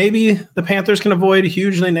 Maybe the Panthers can avoid a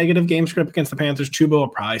hugely negative game script against the Panthers. Chuba will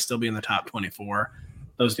probably still be in the top 24.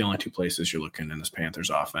 Those are the only two places you're looking in this Panthers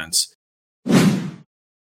offense.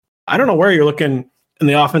 I don't know where you're looking in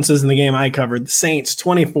the offenses in the game I covered. The Saints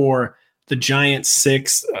 24, the Giants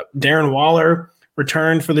 6. Darren Waller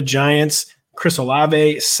returned for the Giants. Chris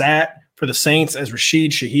Olave sat for the Saints as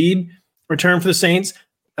Rashid Shaheed returned for the Saints.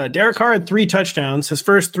 Derek Carr had 3 touchdowns, his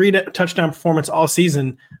first 3 touchdown performance all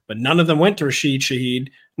season, but none of them went to Rashid Shaheed.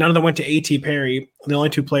 None of them went to A.T. Perry, the only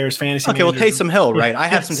 2 players fantasy. Okay, well, Taysom Hill, right? I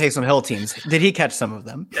have some Taysom Hill teams. Did he catch some of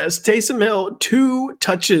them? Yes, Taysom Hill, 2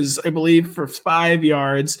 touches, I believe, for 5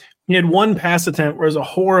 yards. He had 1 pass attempt where it was a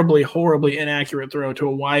horribly, horribly inaccurate throw to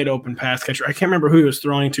a wide open pass catcher. I can't remember who he was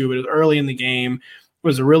throwing to, but it was early in the game. It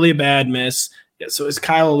was a really bad miss. Yeah, so as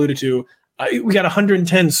Kyle alluded to, we got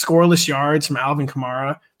 110 scoreless yards from Alvin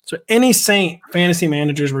Kamara. So any Saint fantasy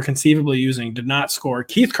managers we're conceivably using did not score.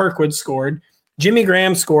 Keith Kirkwood scored. Jimmy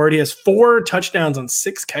Graham scored. He has 4 touchdowns on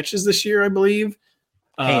 6 catches this year, I believe.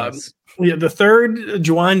 The third,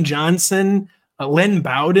 Juwan Johnson. Len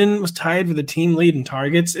Bowden was tied for the team lead in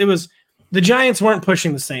targets. It was the Giants weren't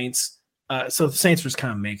pushing the Saints, so the Saints were just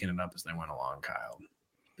kind of making it up as they went along, Kyle.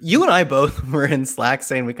 You and I both were in Slack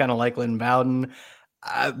saying we kind of like Len Bowden,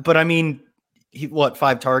 but I mean,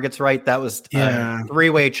 5 targets, right? That was a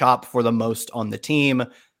 3-way chop for the most on the team.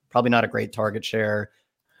 Probably not a great target share.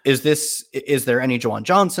 Is there any Juwan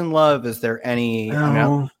Johnson love? Is there any?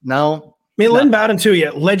 No. I mean, Len Bowden too,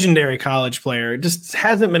 legendary college player. Just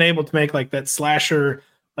hasn't been able to make like that slasher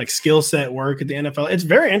like skill set work at the NFL. It's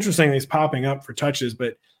very interesting that he's popping up for touches,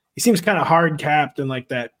 but he seems kind of hard capped in like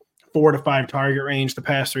that 4 to 5 target range the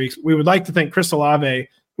past 3 weeks. We would like to think Chris Olave,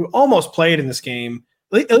 who almost played in this game,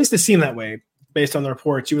 at least it seemed that way based on the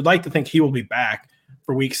reports. You would like to think he will be back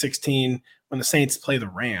for week 16 when the Saints play the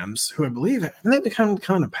Rams, who I believe they become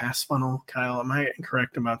kind of pass funnel. Kyle, am I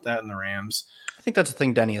incorrect about that in the Rams? I think that's a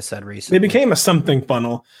thing Denny has said recently. They became a something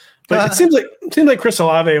funnel, but it seems like Chris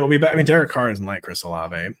Olave will be back. I mean, Derek Carr isn't like Chris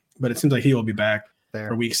Olave, but it seems like he will be back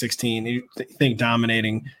for week 16. You think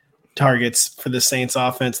dominating targets for the Saints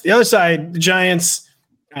offense. The other side, the Giants.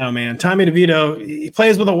 Oh man, Tommy DeVito, he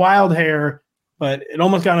plays with a wild hair, but it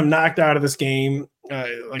almost got him knocked out of this game.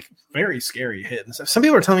 Like very scary hit. And some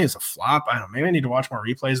people are telling me it's a flop. I don't know. Maybe I need to watch more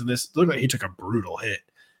replays of this. It looked like he took a brutal hit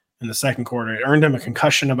in the second quarter. It earned him a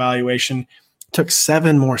concussion evaluation. Took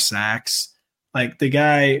 7 more sacks. Like the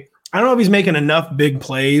guy, I don't know if he's making enough big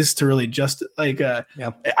plays to really just like. I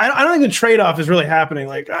don't think the trade-off is really happening.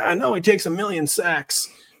 Like I know he takes 1 million sacks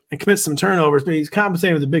and commits some turnovers, but he's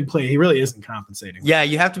compensating with a big play. He really isn't compensating. Yeah,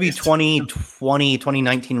 you have to be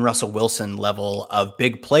 2019 Russell Wilson level of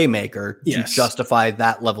big playmaker to justify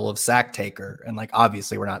that level of sack taker. And like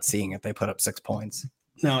obviously we're not seeing it. They put up 6 points.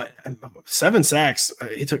 No, 7 sacks.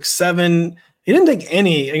 He took 7. He didn't take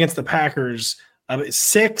any against the Packers.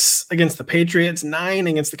 6 against the Patriots, 9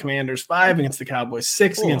 against the Commanders, 5 against the Cowboys,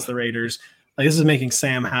 6 against the Raiders. Like this is making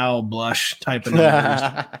Sam Howell blush type of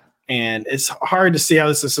numbers. And it's hard to see how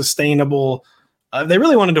this is sustainable. If they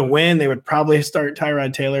really wanted to win, they would probably start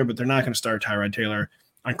Tyrod Taylor, but they're not going to start Tyrod Taylor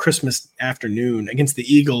on Christmas afternoon against the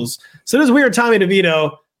Eagles. So it is weird. Tommy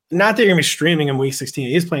DeVito, not that you're going to be streaming him week 16.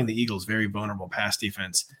 He's playing the Eagles' very vulnerable pass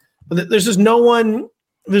defense. But there's just no one.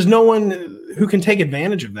 There's no one who can take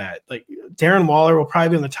advantage of that. Like Darren Waller will probably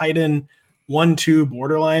be on the tight end 1-2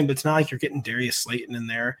 borderline, but it's not like you're getting Darius Slayton in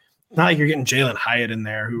there. It's not like you're getting Jalen Hyatt in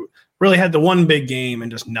there, who really had the one big game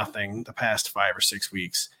and just nothing the past 5 or 6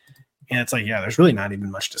 weeks. And it's like, there's really not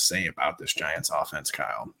even much to say about this Giants offense,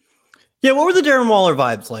 Kyle. Yeah, what were the Darren Waller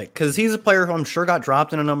vibes like? Because he's a player who I'm sure got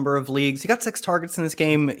dropped in a number of leagues. He got 6 targets in this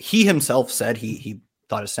game. He himself said he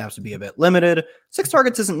thought his snaps would be a bit limited. 6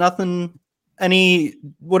 targets isn't nothing.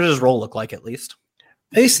 What did his role look like at least?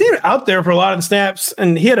 He seemed out there for a lot of the snaps,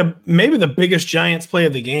 and he had maybe the biggest Giants play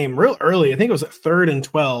of the game real early. I think it was at 3rd and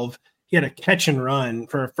 12. He had a catch and run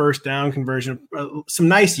for a first down conversion, some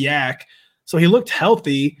nice yak. So he looked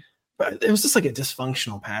healthy, but it was just like a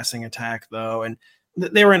dysfunctional passing attack, though. And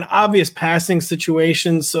they were in obvious passing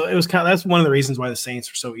situations. So it was that's one of the reasons why the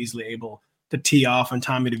Saints were so easily able to tee off on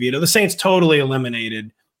Tommy DeVito. The Saints totally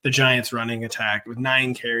eliminated the Giants running attack with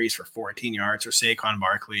 9 carries for 14 yards for Saquon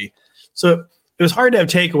Barkley. So it was hard to have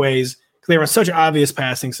takeaways because they were in such obvious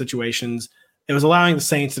passing situations. It was allowing the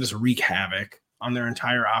Saints to just wreak havoc on their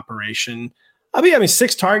entire operation.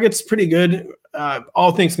 6 targets, pretty good.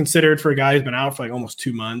 All things considered for a guy who's been out for like almost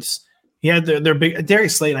 2 months. He had their big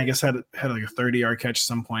Darius Slayton, I guess, had like a 30-yard catch at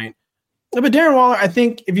some point. But Darren Waller, I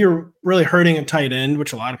think if you're really hurting a tight end,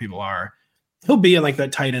 which a lot of people are, he'll be in like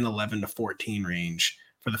that tight end 11 to 14 range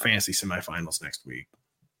for the fantasy semifinals next week.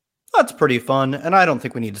 That's pretty fun, and I don't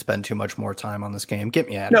think we need to spend too much more time on this game. Get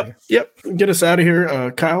me out of here. Yep, get us out of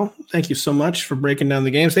here. Kyle, thank you so much for breaking down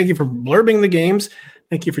the games. Thank you for blurbing the games.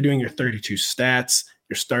 Thank you for doing your 32 stats,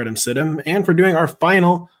 your start 'em, sit 'em, and for doing our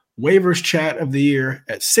final waivers chat of the year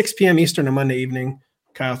at 6 p.m. Eastern on Monday evening.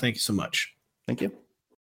 Kyle, thank you so much. Thank you.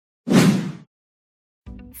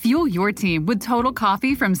 Fuel your team with Total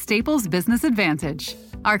Coffee from Staples Business Advantage.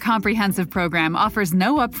 Our comprehensive program offers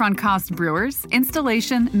no upfront cost brewers,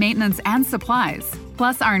 installation, maintenance, and supplies.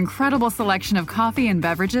 Plus our incredible selection of coffee and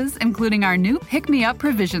beverages, including our new Pick Me Up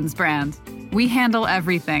Provisions brand. We handle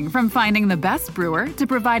everything from finding the best brewer to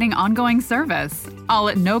providing ongoing service, all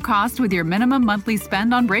at no cost with your minimum monthly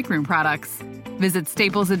spend on break room products. Visit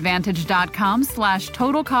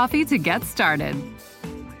staplesadvantage.com/total coffee to get started.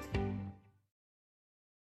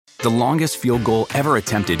 The longest field goal ever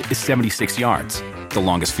attempted is 76 yards. The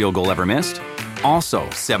longest field goal ever missed? Also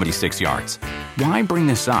 76 yards. Why bring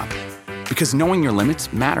this up? Because knowing your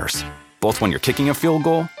limits matters, both when you're kicking a field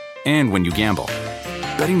goal and when you gamble.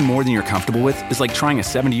 Betting more than you're comfortable with is like trying a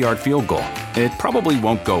 70-yard field goal. It probably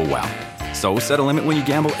won't go well. So set a limit when you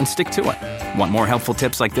gamble and stick to it. Want more helpful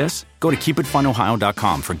tips like this? Go to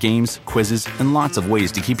keepitfunohio.com for games, quizzes, and lots of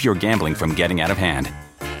ways to keep your gambling from getting out of hand.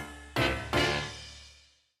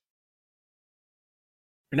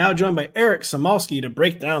 We're now joined by Eric Samolsky to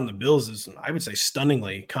break down the Bills' I would say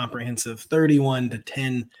stunningly comprehensive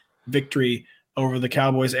 31-10 victory over the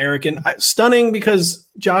Cowboys. Eric, and stunning because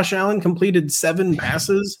Josh Allen completed 7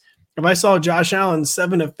 passes. If I saw Josh Allen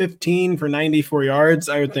 7 of 15 for 94 yards,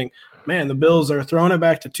 I would think, man, the Bills are throwing it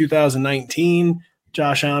back to 2019.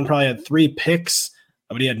 Josh Allen probably had 3 picks,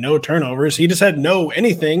 but he had no turnovers. He just had no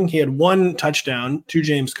anything. He had 1 touchdown to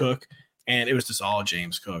James Cook, and it was just all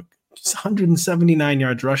James Cook. Just 179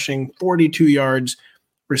 yards rushing, 42 yards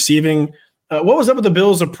receiving. What was up with the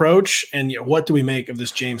Bills' approach, and what do we make of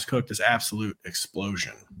this James Cook, this absolute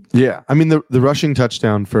explosion? Yeah, I mean, the rushing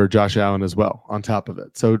touchdown for Josh Allen as well on top of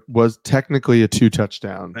it. So it was technically a 2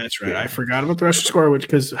 touchdown. That's right. Yeah. I forgot about the rushing score,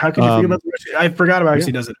 because how could you forget about the rushing? I forgot about it because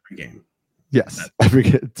he does it every game. Yes, I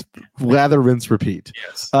forget. It's lather, rinse, repeat.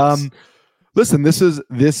 Yes. Listen,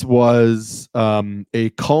 this was a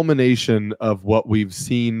culmination of what we've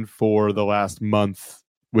seen for the last month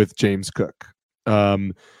with James Cook.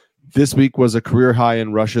 This week was a career high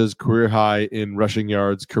in rushes, career high in rushing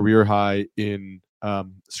yards, career high in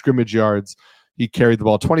scrimmage yards. He carried the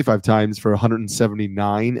ball 25 times for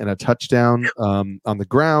 179 and a touchdown on the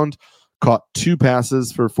ground, caught 2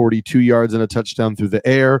 passes for 42 yards and a touchdown through the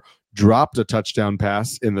air, dropped a touchdown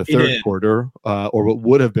pass in the third quarter, or what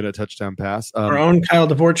would have been a touchdown pass. Our own Kyle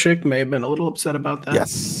Dvorchak may have been a little upset about that.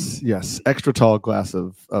 Yes. Extra tall glass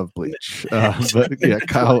of bleach. But yeah,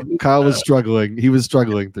 Kyle was struggling. He was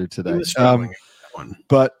struggling through today. He was struggling that one.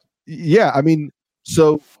 But yeah, I mean,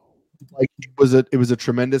 so like it was a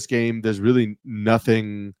tremendous game. There's really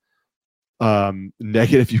nothing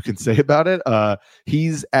negative you can say about it.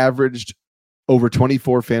 He's averaged over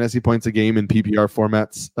 24 fantasy points a game in PPR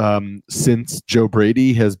formats since Joe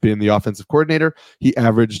Brady has been the offensive coordinator. He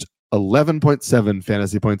averaged 11.7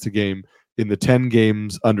 fantasy points a game in the 10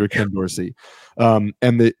 games under Ken Dorsey. And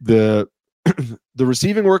the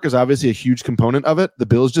receiving work is obviously a huge component of it. The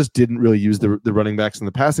Bills just didn't really use the running backs in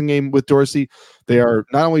the passing game with Dorsey. They are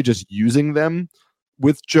not only just using them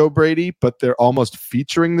with Joe Brady, but they're almost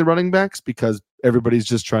featuring the running backs because everybody's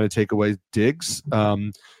just trying to take away Diggs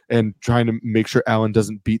and trying to make sure Allen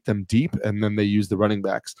doesn't beat them deep, and then they use the running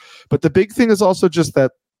backs. But the big thing is also just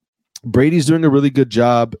that Brady's doing a really good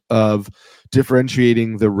job of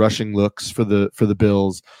differentiating the rushing looks for the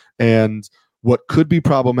Bills. And what could be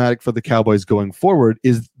problematic for the Cowboys going forward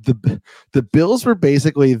is the Bills were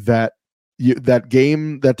basically that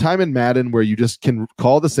time in Madden where you just can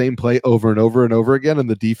call the same play over and over and over again and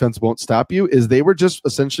the defense won't stop you. Is they were just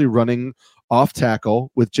essentially running off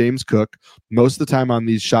tackle with James Cook, most of the time on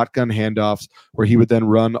these shotgun handoffs where he would then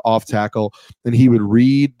run off tackle and he would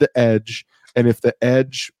read the edge. And if the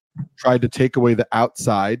edge tried to take away the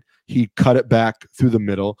outside, he cut it back through the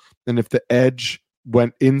middle. And if the edge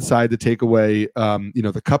went inside to take away,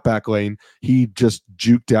 the cutback lane, he just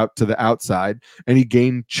juked out to the outside and he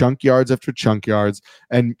gained chunk yards after chunk yards.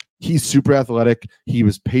 And he's super athletic. He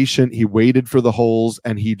was patient. He waited for the holes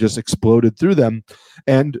and he just exploded through them.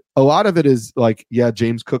 And a lot of it is like, yeah,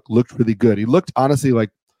 James Cook looked really good. He looked honestly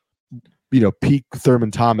like, peak Thurman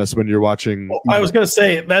Thomas when you're watching. Well, I was going to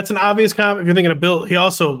say that's an obvious comment. If you're thinking of Bill, he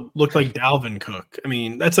also looked like Dalvin Cook. I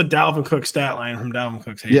mean, that's a Dalvin Cook stat line from Dalvin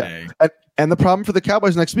Cook's heyday. Yeah. And the problem for the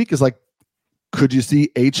Cowboys next week is like, could you see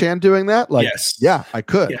Achane doing that? Like, yes. Yeah, I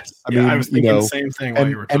could. Yes. I mean, I was thinking the same thing while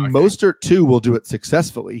you were talking. And Mostert too will do it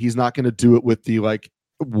successfully. He's not going to do it with the like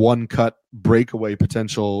one cut breakaway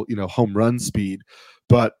potential, home run speed.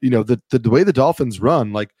 But the way the Dolphins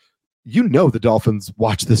run, like, the Dolphins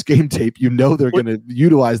watch this game tape. They're going to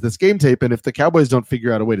utilize this game tape. And if the Cowboys don't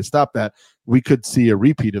figure out a way to stop that, we could see a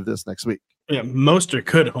repeat of this next week. Yeah, Mostert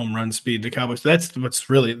could home run speed the Cowboys. That's what's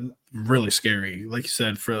really, really scary, like you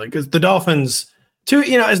said, because the Dolphins, too,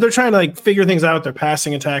 as they're trying to like figure things out, they're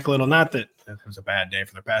passing attack a little. Not that it was a bad day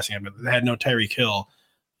for their passing, but they had no Tyreek Hill.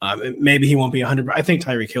 Maybe he won't be 100%. I think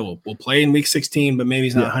Tyreek Hill will play in Week 16, but maybe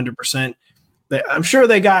he's not 100%. I'm sure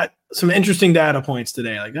they got some interesting data points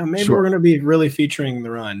today. Like, maybe we're going to be really featuring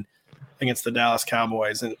the run against the Dallas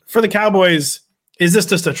Cowboys. And for the Cowboys, is this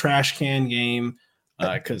just a trash can game?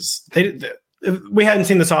 Because we hadn't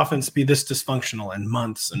seen this offense be this dysfunctional in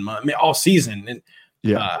months and months, all season. And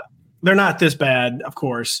they're not this bad, of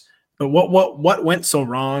course. But what went so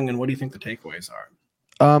wrong, and what do you think the takeaways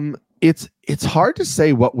are? It's hard to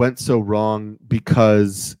say what went so wrong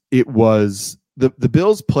because it was the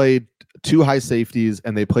Bills played two high safeties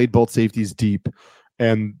and they played both safeties deep,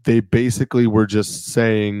 and they basically were just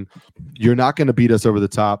saying, you're not going to beat us over the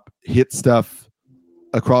top, hit stuff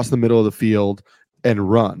across the middle of the field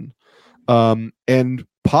and run. And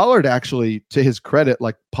Pollard actually, to his credit,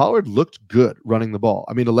 like Pollard looked good running the ball.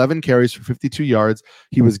 I mean, 11 carries for 52 yards.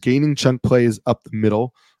 He was gaining chunk plays up the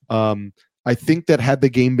middle. I think that had the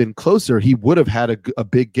game been closer, he would have had a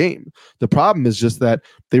big game. The problem is just that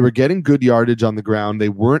they were getting good yardage on the ground. They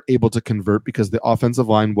weren't able to convert because the offensive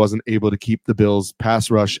line wasn't able to keep the Bills' pass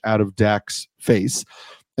rush out of Dak's face.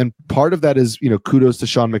 And part of that is, kudos to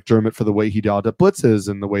Sean McDermott for the way he dialed up blitzes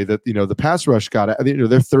and the way that, the pass rush got it.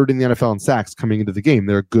 They're third in the NFL in sacks coming into the game.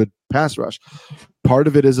 They're a good pass rush. Part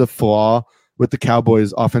of it is a flaw with the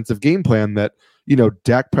Cowboys' offensive game plan that,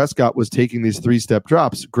 Dak Prescott was taking these 3-step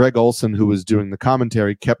drops. Greg Olsen, who was doing the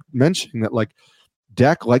commentary, kept mentioning that like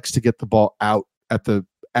Dak likes to get the ball out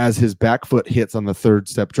as his back foot hits on the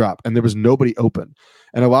 3rd-step drop, and there was nobody open.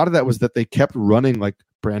 And a lot of that was that they kept running like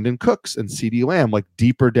Brandon Cooks and CeeDee Lamb like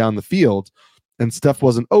deeper down the field, and stuff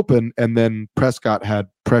wasn't open, and then Prescott had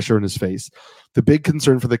pressure in his face. The big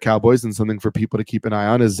concern for the Cowboys, and something for people to keep an eye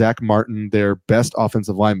on, is Zach Martin, their best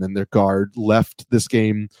offensive lineman, their guard, left this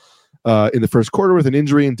game in the first quarter with an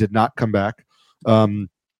injury and did not come back.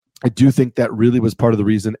 I do think that really was part of the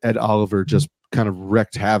reason Ed Oliver just kind of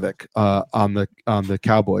wreaked havoc on the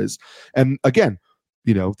Cowboys. And again,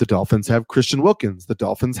 the Dolphins have Christian Wilkins. The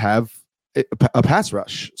Dolphins have a pass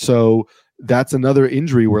rush. So that's another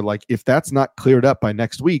injury where, like, if that's not cleared up by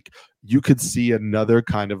next week, you could see another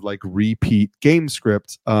kind of like repeat game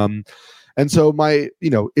script. And so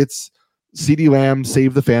it's CeeDee Lamb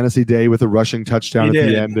saved the fantasy day with a rushing touchdown at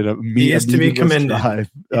the end. And he is to be commended.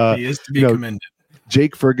 He is to be commended.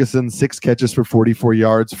 Jake Ferguson, 6 catches for 44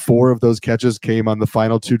 yards. 4 of those catches came on the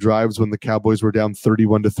final 2 drives when the Cowboys were down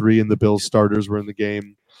 31-3 and the Bills starters were in the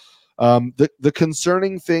game. The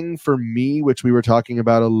concerning thing for me, which we were talking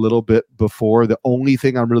about a little bit before, the only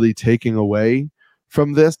thing I'm really taking away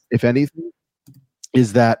from this, if anything,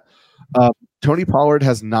 is that Tony Pollard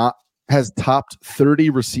has topped 30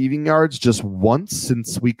 receiving yards just once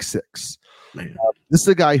since week 6. This is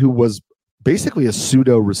a guy who was basically a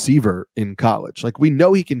pseudo receiver in college. Like, we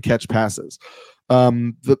know he can catch passes.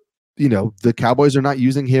 The Cowboys are not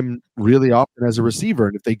using him really often as a receiver.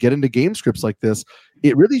 And if they get into game scripts like this,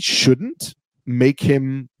 it really shouldn't make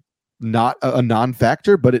him not a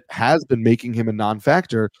non-factor, but it has been making him a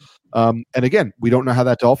non-factor. And again, we don't know how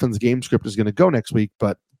that Dolphins game script is going to go next week,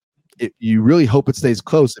 but you really hope it stays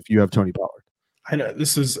close if you have Tony Pollard. I know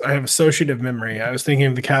I have associative memory. I was thinking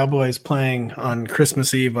of the Cowboys playing on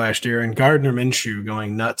Christmas Eve last year and Gardner Minshew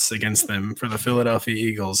going nuts against them for the Philadelphia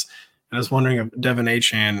Eagles. And I was wondering if Devin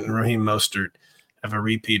Achane and Raheem Mostert have a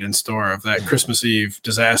repeat in store of that Christmas Eve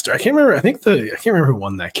disaster. I can't remember. I can't remember who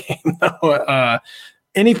won that game though.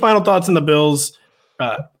 Any final thoughts on the Bills?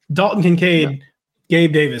 Dalton Kincaid,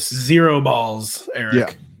 Gabe Davis, 0 balls,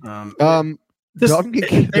 Eric. Yeah.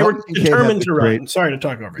 They were determined to run. Sorry to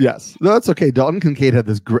talk over you. Yes. No, that's okay. Dalton Kincaid had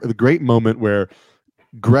this great moment where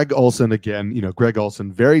Greg Olsen, again, Greg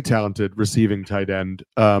Olsen, very talented receiving tight end,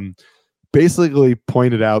 basically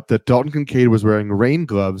pointed out that Dalton Kincaid was wearing rain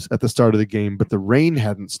gloves at the start of the game, but the rain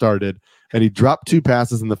hadn't started, and he dropped 2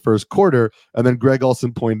 passes in the first quarter, and then Greg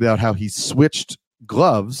Olsen pointed out how he switched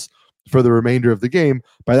gloves for the remainder of the game.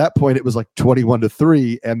 By that point, it was like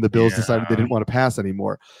 21-3, and the Bills decided they didn't want to pass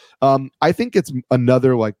anymore. I think it's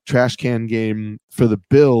another like trash can game for the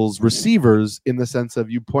Bills receivers in the sense of,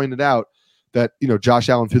 you pointed out that, Josh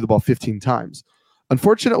Allen threw the ball 15 times.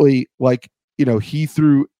 Unfortunately, he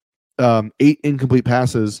threw 8 incomplete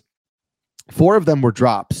passes. 4 of them were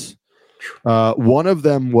drops. One of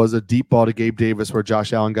them was a deep ball to Gabe Davis where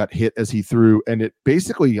Josh Allen got hit as he threw, and it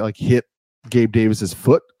basically hit Gabe Davis's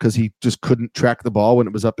foot because he just couldn't track the ball when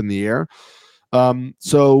it was up in the air. That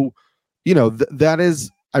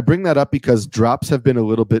is, I bring that up because drops have been a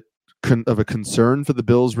little bit of a concern for the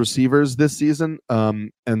Bills receivers this season.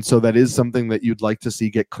 And so that is something that you'd like to see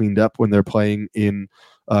get cleaned up when they're playing in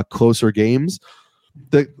closer games.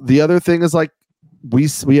 The other thing is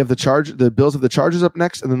we have the Bills have the Chargers up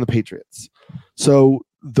next and then the Patriots. So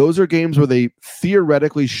those are games where they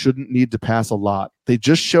theoretically shouldn't need to pass a lot. They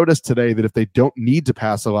just showed us today that if they don't need to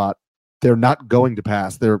pass a lot, they're not going to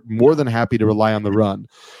pass. They're more than happy to rely on the run.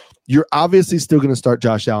 You're obviously still going to start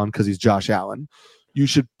Josh Allen because he's Josh Allen. You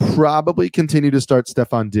should probably continue to start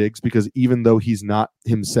Stephon Diggs because even though he's not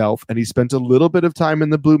himself, and he spent a little bit of time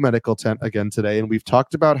in the blue medical tent again today, and we've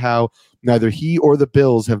talked about how neither he or the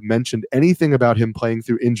Bills have mentioned anything about him playing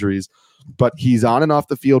through injuries, but he's on and off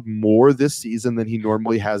the field more this season than he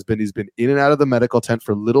normally has been. He's been in and out of the medical tent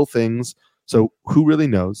for little things, so who really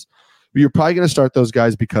knows? But you're probably going to start those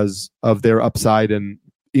guys because of their upside, and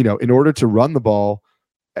in order to run the ball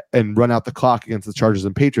and run out the clock against the Chargers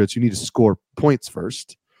and Patriots, you need to score points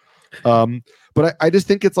first. But I just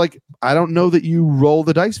think it's I don't know that you roll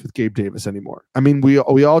the dice with Gabe Davis anymore. I mean, we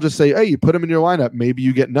all just say, hey, you put him in your lineup, maybe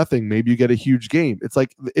you get nothing, maybe you get a huge game. It's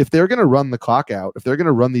if they're going to run the clock out, if they're going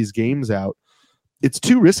to run these games out, it's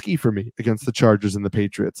too risky for me against the Chargers and the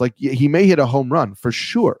Patriots. He may hit a home run for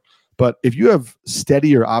sure, but if you have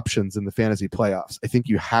steadier options in the fantasy playoffs, I think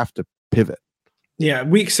you have to pivot. Yeah,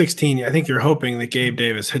 week 16, I think you're hoping that Gabe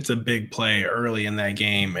Davis hits a big play early in that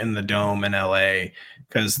game in the Dome in LA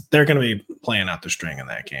because they're going to be playing out the string in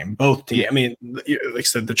that game. Both teams, I mean, like I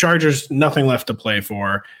said, the Chargers, nothing left to play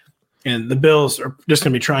for, and the Bills are just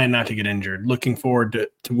going to be trying not to get injured, looking forward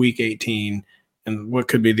to week 18 and what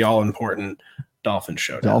could be the all-important Dolphins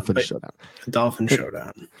showdown. Dolphins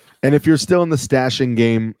showdown. And if you're still in the stashing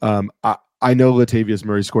game, I know Latavius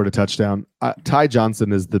Murray scored a touchdown. Ty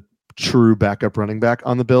Johnson is the true backup running back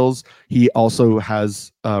on the Bills. He also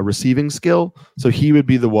has receiving skill, so he would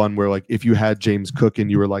be the one where if you had James Cook and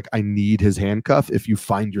you were I need his handcuff, if you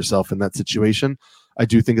find yourself in that situation, I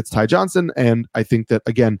do think it's Ty Johnson. And I think that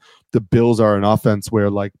again, the Bills are an offense where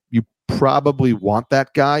you probably want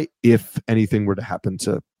that guy if anything were to happen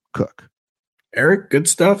to Cook. Eric, good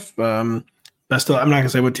stuff. Best of, I'm not gonna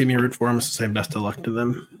say what team you root for. I'm just gonna say best of luck to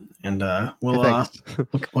them. And we'll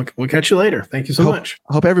catch you later. Thank you so much.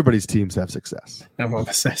 I hope everybody's teams have success.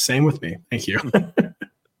 Same with me. Thank you.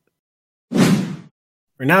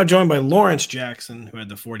 We're now joined by Lawrence Jackson, who had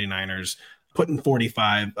the 49ers putting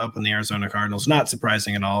 45 up on the Arizona Cardinals. Not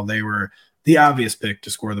surprising at all. They were the obvious pick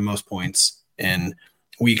to score the most points in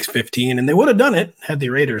week 15, and they would have done it had the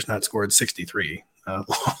Raiders not scored 63.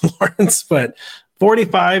 Lawrence, but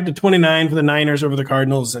 45-29 for the Niners over the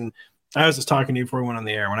Cardinals. And I was just talking to you before we went on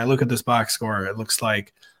the air. When I look at this box score, it looks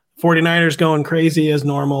like 49ers going crazy as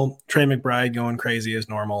normal, Trey McBride going crazy as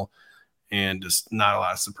normal, and just not a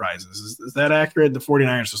lot of surprises. Is that accurate? The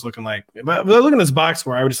 49ers just looking if I look at this box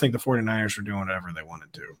score, I would just think the 49ers were doing whatever they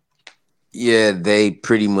wanted to. Yeah, they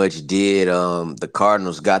pretty much did. The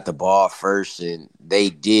Cardinals got the ball first, and they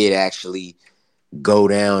did actually go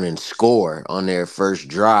down and score on their first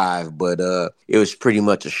drive, but it was pretty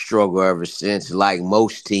much a struggle ever since. Like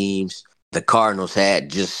most teams, the Cardinals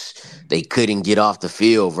they couldn't get off the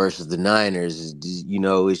field versus the Niners.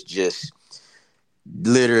 It's just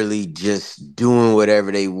literally just doing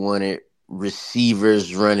whatever they wanted.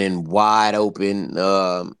 Receivers running wide open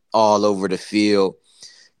all over the field.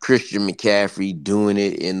 Christian McCaffrey doing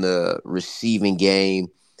it in the receiving game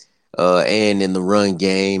and in the run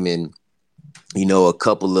game, and a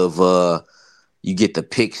couple of you get the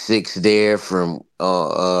pick six there from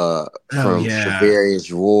Charvarius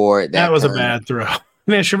Ward. That was a bad throw.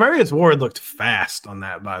 Man, Charvarius Ward looked fast on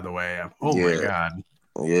that, by the way. Oh, yeah. My God.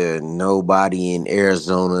 Yeah, nobody in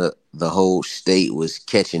Arizona, the whole state was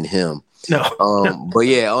catching him. No. But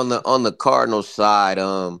yeah, on the Cardinals side,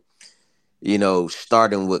 starting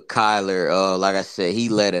with Kyler, like I said, he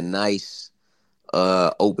led a nice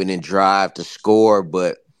opening drive to score,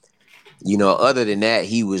 but other than that,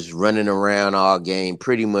 he was running around all game,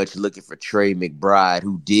 pretty much looking for Trey McBride,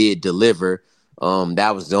 who did deliver.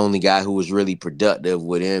 That was the only guy who was really productive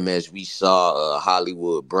with him, as we saw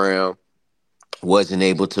Hollywood Brown wasn't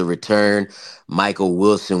able to return. Michael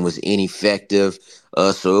Wilson was ineffective.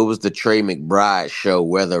 So it was the Trey McBride show,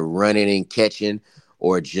 whether running and catching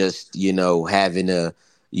or just, having a,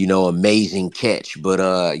 amazing catch. But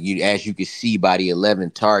as you can see by the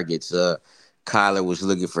 11 targets, Kyler was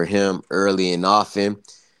looking for him early and often.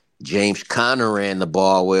 James Conner ran the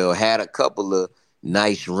ball well, had a couple of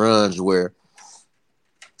nice runs where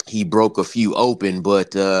he broke a few open,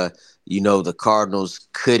 but the Cardinals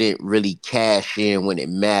couldn't really cash in when it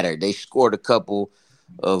mattered. They scored a couple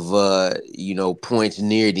of, points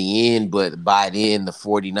near the end, but by then the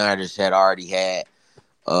 49ers had already had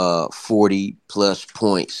 40-plus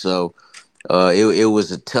points. So it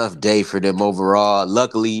was a tough day for them overall.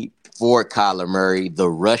 Luckily for Kyler Murray, the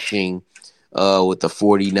rushing with the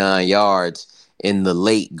 49 yards in the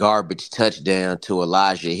late garbage touchdown to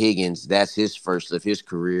Elijah Higgins, that's his first of his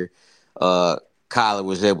career. Kyler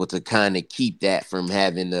was able to kind of keep that from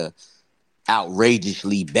having a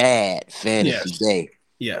outrageously bad fantasy day.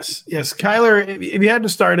 Yes. Kyler, if you had to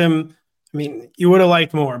start him, I mean, you would have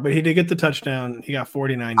liked more, but he did get the touchdown. He got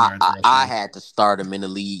 49 yards. I had to start him in the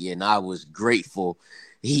league, and I was grateful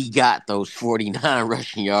he got those 49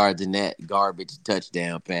 rushing yards in that garbage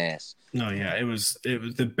touchdown pass. No, yeah, it was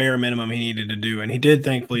the bare minimum he needed to do, and he did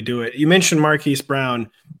thankfully do it. You mentioned Marquise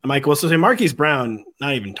Brown. Mike will also say Marquise Brown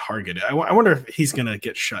not even targeted. I wonder if he's going to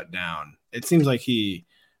get shut down. It seems like he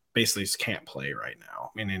basically can't play right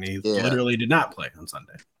now. I mean, he literally did not play on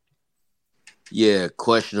Sunday. Yeah,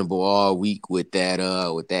 questionable all week with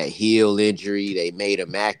that heel injury. They made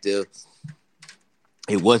him active.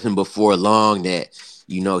 It wasn't before long that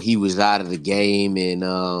he was out of the game, and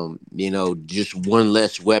just one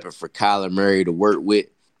less weapon for Kyler Murray to work with,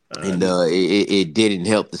 and it didn't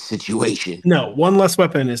help the situation. No, one less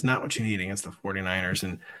weapon is not what you need against the 49ers.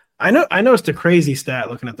 And I noticed a crazy stat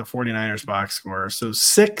looking at the 49ers box score. So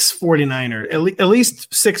 6 49ers, at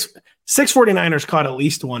least six 49ers caught at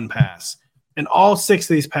least one pass, and all 6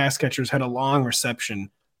 of these pass catchers had a long reception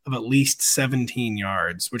of at least 17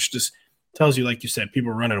 yards, which just tells you, like you said,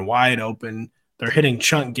 people running wide open. They're hitting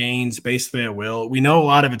chunk gains basically at will. We know a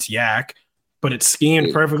lot of it's yak, but it's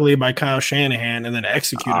schemed perfectly by Kyle Shanahan and then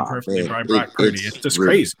executed perfectly by Brock Purdy. It's just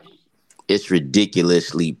crazy. It's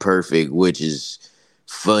ridiculously perfect, which is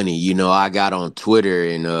funny. I got on Twitter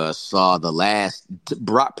and saw the last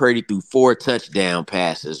Brock Purdy threw 4 touchdown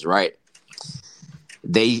passes, right?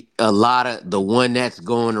 A lot of the one that's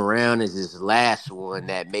going around is his last one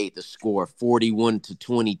that made the score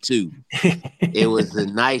 41-22. It was a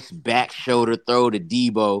nice back shoulder throw to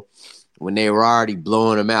Debo when they were already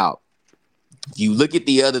blowing him out. If you look at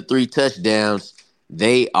the other 3 touchdowns,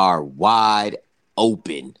 they are wide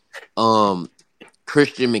open.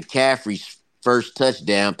 Christian McCaffrey's first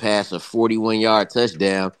touchdown pass, a 41-yard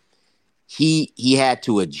touchdown, he had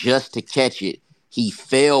to adjust to catch it. He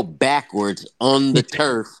fell backwards on the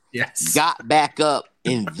turf, got back up,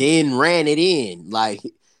 and then ran it in. Like,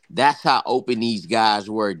 that's how open these guys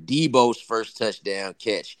were. Debo's first touchdown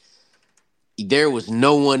catch, there was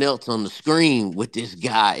no one else on the screen with this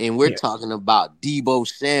guy, and we're talking about Debo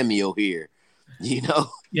Samuel here,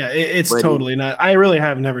 Yeah, it's totally not. I really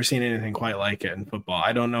have never seen anything quite like it in football.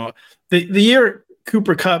 I don't know. The year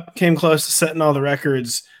Cooper Kupp came close to setting all the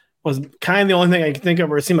records was kind of the only thing I could think of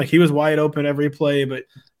where it seemed like he was wide open every play, but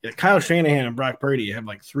Kyle Shanahan and Brock Purdy have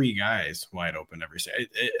like 3 guys wide open every play.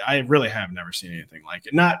 I really have never seen anything like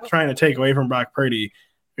it. Not trying to take away from Brock Purdy,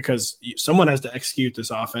 because someone has to execute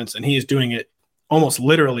this offense, and he is doing it almost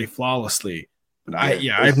literally flawlessly. But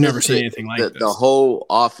I've never seen anything like this. The whole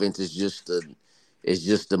offense is just a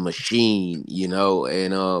machine,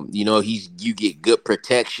 and you get good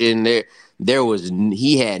protection there.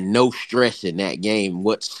 He had no stress in that game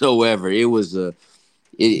whatsoever.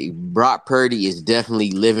 Brock Purdy is definitely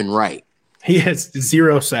living right. He has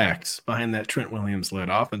 0 sacks behind that Trent Williams-led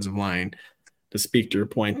offensive line, to speak to your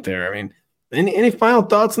point there. I mean, any final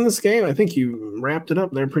thoughts on this game? I think you wrapped it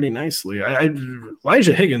up there pretty nicely.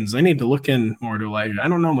 Elijah Higgins, I need to look in more to Elijah. I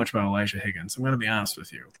don't know much about Elijah Higgins. I'm going to be honest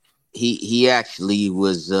with you. He actually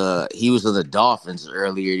was he was on the Dolphins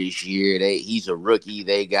earlier this year. He's a rookie.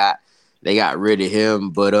 They got rid of him,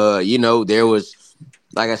 but there was,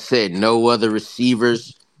 like I said, no other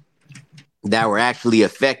receivers that were actually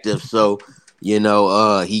effective. So,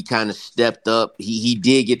 he kind of stepped up. He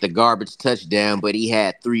did get the garbage touchdown, but he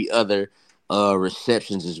had 3 other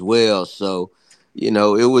receptions as well. So, it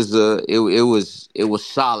was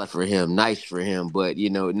solid for him, nice for him, but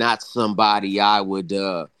not somebody I would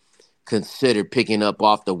consider picking up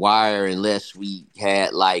off the wire unless we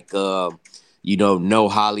had no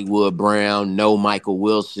Hollywood Brown, no Michael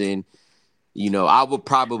Wilson. I would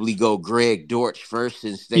probably go Greg Dortch first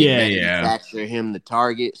since they manufacture him the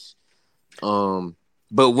targets.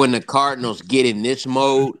 But when the Cardinals get in this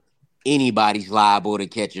mode, anybody's liable to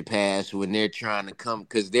catch a pass when they're trying to come,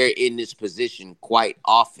 because they're in this position quite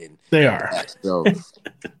often. They are. So,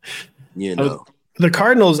 The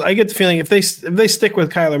Cardinals, I get the feeling if they stick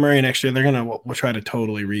with Kyler Murray next year, they're gonna try to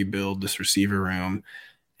totally rebuild this receiver room.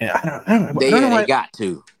 And I don't know why, they got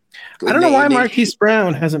to. I don't know why Marquise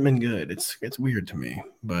Brown hasn't been good. It's weird to me,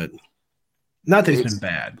 but not that he's been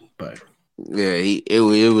bad. But yeah,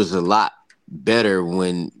 it was a lot better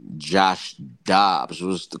when Josh Dobbs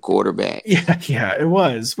was the quarterback. Yeah, it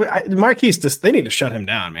was. But Marquise, they need to shut him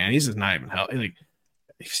down, man. He's just not even healthy. Like,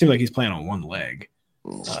 it seems like he's playing on one leg.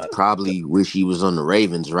 Probably wish he was on the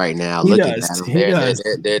Ravens right now. Looking at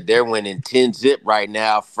him, they're winning 10-0 right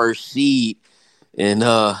now, first seed, and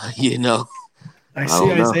I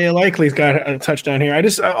see Isaiah Likely's got a touchdown here.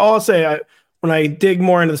 I'll say when I dig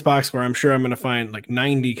more into this box score, I'm sure I'm going to find like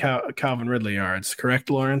 90 Calvin Ridley yards. Correct,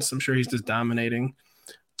 Lawrence? I'm sure he's just dominating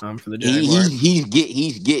for the Jaguars.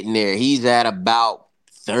 He's getting there. He's at about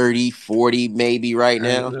 30, 40 maybe right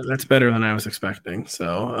now. That's better than I was expecting.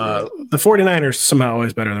 So the 49ers somehow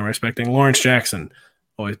always better than we're expecting. Lawrence Jackson,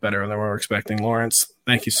 always better than we're expecting. Lawrence,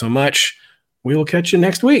 thank you so much. We will catch you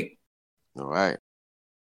next week. All right.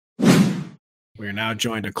 We are now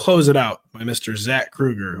joined to close it out by Mr. Zach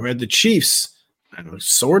Kruger, who had the Chiefs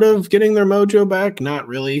sort of getting their mojo back, not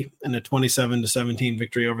really, in a 27-17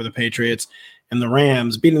 victory over the Patriots, and the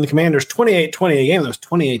Rams beating the Commanders 28-20, a game that was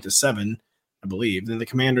 28-7, I believe. Then the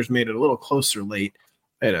Commanders made it a little closer late.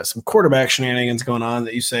 They had some quarterback shenanigans going on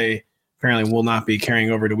that you say apparently will not be carrying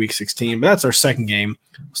over to Week 16, but that's our second game.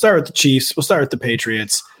 We'll start with the Chiefs. We'll start with the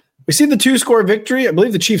Patriots. We see the 2-score victory. I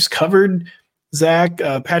believe the Chiefs covered. Zach,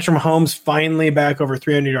 Patrick Mahomes finally back over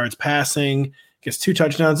 300 yards passing, gets 2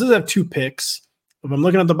 touchdowns. Does have 2 picks. If I'm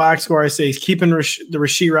looking at the box score, I say he's keeping the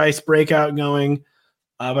Rashee Rice breakout going.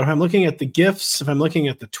 But if I'm looking at the GIFs, if I'm looking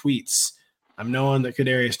at the tweets, I'm knowing that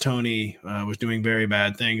Kadarius Toney was doing very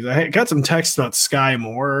bad things. I got some texts about Sky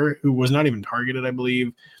Moore, who was not even targeted, I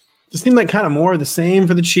believe. Just seemed like kind of more of the same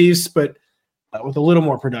for the Chiefs, but with a little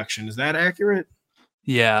more production. Is that accurate?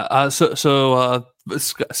 Yeah. So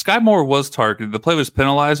Sky Moore was targeted. The play was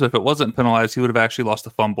penalized, but if it wasn't penalized, he would have actually lost a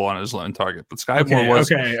fumble on his lone target. But Sky Moore was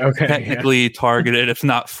technically targeted, if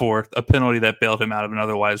not for a penalty that bailed him out of an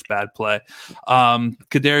otherwise bad play.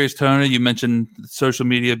 Kadarius Toney, you mentioned social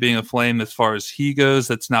media being aflame as far as he goes.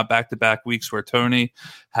 That's now back-to-back weeks where Toney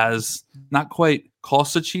has not quite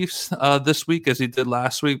cost the Chiefs this week as he did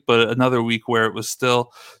last week, but another week where it was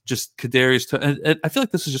still just Kadarius. And I feel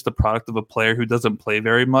like this is just a product of a player who doesn't play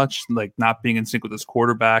very much, like not being in sync with his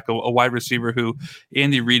quarterback, a wide receiver who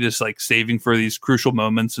Andy Reid is like saving for these crucial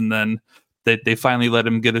moments, and then they finally let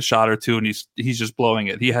him get a shot or two, and he's just blowing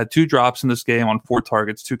it. He had 2 drops in this game on 4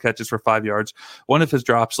 targets, 2 catches for 5 yards. One of his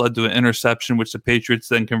drops led to an interception, which the Patriots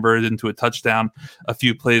then converted into a touchdown a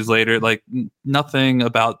few plays later. Like, nothing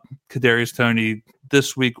about Kadarius Toney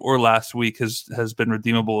this week or last week has been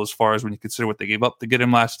redeemable as far as when you consider what they gave up to get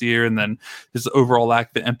him last year, and then his overall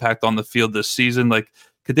lack of impact on the field this season. Like,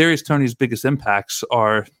 Kadarius Toney's biggest impacts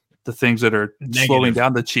are the things that are slowing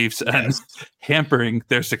down the Chiefs and hampering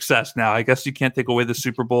their success. Now, I guess you can't take away the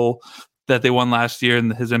Super Bowl that they won last year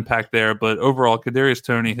and his impact there, but overall, Kadarius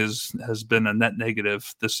Toney has been a net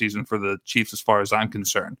negative this season for the Chiefs as far as I'm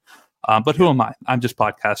concerned. But who am I? I'm just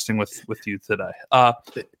podcasting with you today.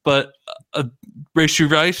 But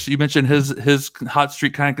Rashee Rice, you mentioned his hot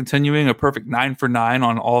streak kind of continuing, a perfect 9 for 9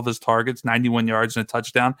 on all of his targets, 91 yards and a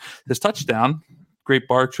touchdown. His touchdown, great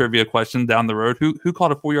bar trivia question down the road. Who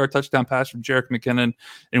caught a 4-yard touchdown pass from Jerick McKinnon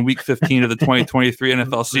in Week 15 of the 2023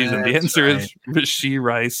 NFL season? The answer is Rashee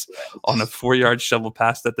Rice on a 4-yard shovel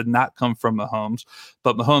pass that did not come from Mahomes.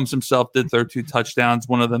 But Mahomes himself did throw 2 touchdowns,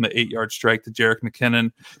 one of them an 8-yard strike to Jerick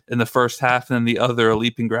McKinnon in the first half, and then the other a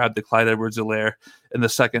leaping grab to Clyde Edwards-Helaire in the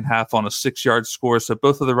second half on a 6-yard score. So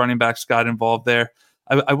both of the running backs got involved there.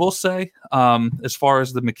 I will say, as far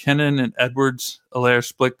as the McKinnon and Edwards-Helaire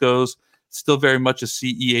split goes, still very much a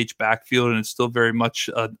CEH backfield, and it's still very much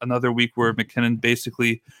another week where McKinnon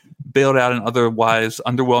basically bailed out an otherwise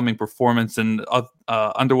underwhelming performance and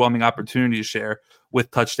underwhelming opportunity to share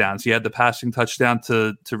with touchdowns. He had the passing touchdown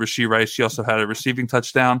to Rashee Rice. He also had a receiving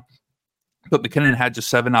touchdown. But McKinnon had just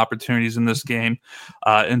 7 opportunities in this game.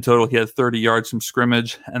 In total, he had 30 yards from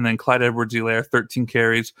scrimmage. And then Clyde Edwards-Helaire, 13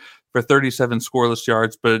 carries for 37 scoreless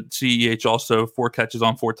yards. But CEH also 4 catches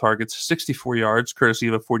on 4 targets, 64 yards, courtesy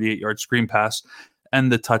of a 48-yard screen pass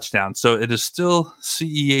and the touchdown. So it is still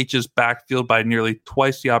CEH's backfield by nearly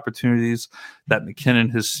twice the opportunities that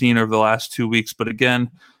McKinnon has seen over the last 2 weeks. But again,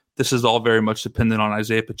 this is all very much dependent on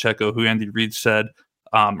Isaiah Pacheco, who Andy Reid said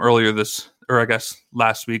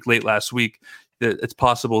late last week, that it's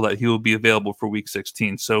possible that he will be available for week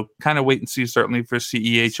 16. So kind of wait and see, certainly for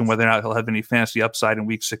CEH, and whether or not he'll have any fantasy upside in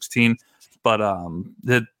week 16. But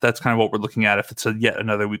that's kind of what we're looking at. If it's yet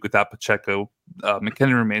another week without Pacheco,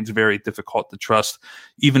 McKinnon remains very difficult to trust,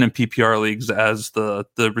 even in PPR leagues, as the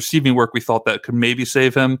receiving work we thought that could maybe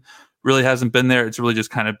save him really hasn't been there. It's really just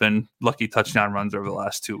kind of been lucky touchdown runs over the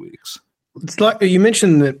last 2 weeks. It's like you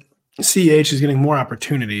mentioned that CEH is getting more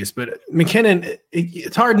opportunities, but McKinnon,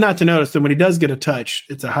 it's hard not to notice that when he does get a touch,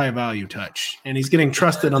 it's a high-value touch, and he's getting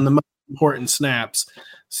trusted on the most important snaps.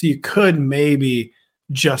 So you could maybe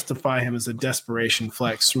justify him as a desperation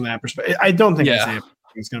flex from that perspective. I don't think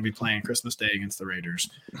he's going to be playing Christmas Day against the Raiders,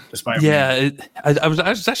 despite I was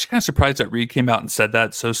actually kind of surprised that Reid came out and said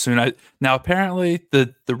that so soon. Now apparently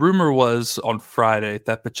the rumor was on Friday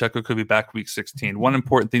that Pacheco could be back week 16. One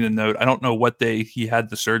important thing to note: I don't know what day he had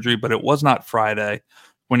the surgery, but it was not Friday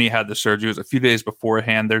when he had the surgery. It was a few days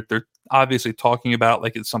beforehand. They're obviously talking about it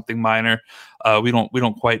like it's something minor. We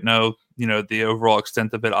don't quite know, the overall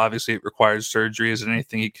extent of it. Obviously, it requires surgery. Is it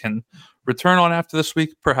anything he can return on after this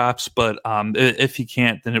week? Perhaps, but if he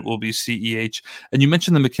can't, then it will be CEH. And you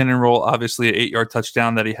mentioned the McKinnon role. Obviously, an 8-yard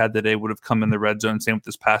touchdown that he had today would have come in the red zone. Same with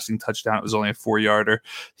this passing touchdown. It was only a 4-yarder.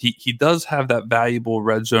 He does have that valuable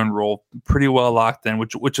red zone role pretty well locked in,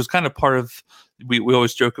 which is kind of part of. We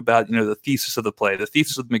always joke about, the thesis of the play. The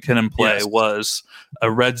thesis of the McKinnon play was a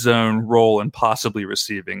red zone role and possibly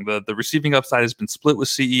receiving. The receiving upside has been split with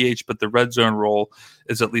CEH, but the red zone role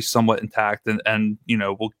is at least somewhat intact. And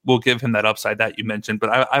we'll give him that upside that you mentioned. But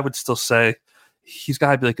I would still say he's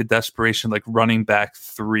got to be like a desperation, like running back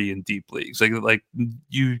 3 in deep leagues. Like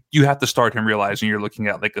you have to start him realizing you're looking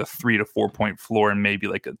at like a 3 to 4 point floor and maybe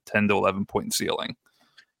like a 10 to 11 point ceiling.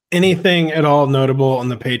 Anything at all notable on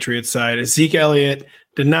the Patriots side? Zeke Elliott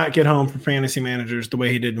did not get home for fantasy managers the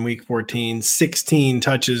way he did in week 14, 16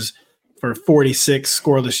 touches for 46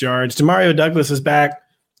 scoreless yards. Demario Douglas is back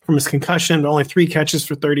from his concussion, but only 3 catches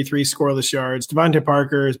for 33 scoreless yards. Devontae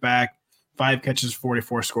Parker is back, 5 catches,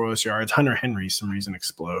 44 scoreless yards. Hunter Henry, some reason,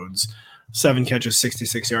 explodes. 7 catches,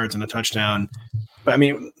 66 yards, and a touchdown. But, I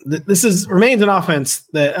mean, this remains an offense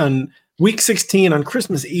that on week 16, on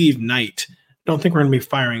Christmas Eve night, don't think we're going to be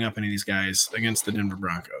firing up any of these guys against the Denver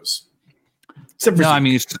Broncos.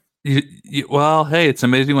 Well, hey, it's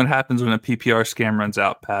amazing what happens when a PPR scam runs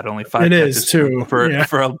out, Pat. Only 5 catches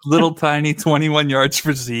for a little tiny 21 yards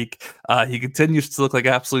for Zeke. He continues to look like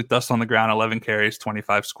absolute dust on the ground. 11 carries,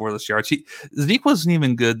 25 scoreless yards. Zeke wasn't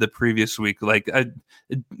even good the previous week.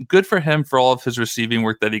 Good for him for all of his receiving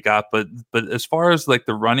work that he got, but as far as like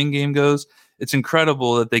the running game goes, it's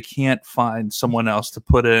incredible that they can't find someone else to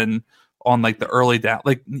put in on like the early down.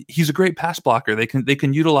 Like, he's a great pass blocker. They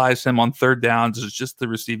can utilize him on third downs as just the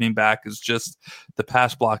receiving back, is just the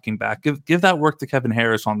pass blocking back. Give that work to Kevin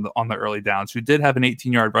Harris on the early downs, who did have an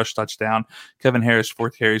 18-yard rush touchdown. Kevin Harris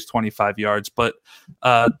 4 carries, 25 yards. But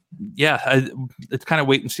it's kind of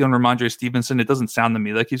wait and see on Ramondre Stevenson. It doesn't sound to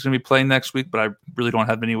me like he's going to be playing next week, but I really don't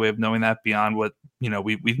have any way of knowing that beyond what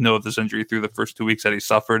we know of this injury through the first 2 weeks that he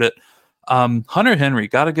suffered it. Hunter Henry,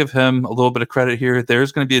 got to give him a little bit of credit here.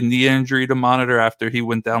 There's going to be a knee injury to monitor after he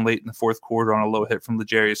went down late in the fourth quarter on a low hit from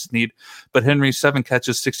L'Jarius Sneed. But Henry, 7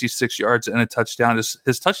 catches, 66 yards, and a touchdown.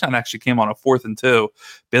 His touchdown actually came on a 4th and 2.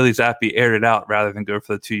 Bailey Zappi aired it out rather than go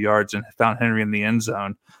for the 2 yards and found Henry in the end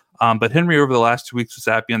zone. But Henry over the last 2 weeks with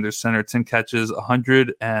Zappi under center, 10 catches,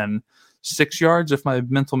 106 yards, if my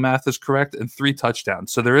mental math is correct, and 3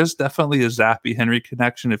 touchdowns. So there is definitely a Zappi Henry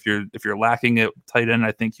connection. If you're lacking at tight end,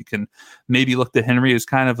 I think you can maybe look to Henry as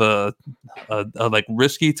kind of a like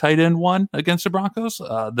risky tight end one against the Broncos.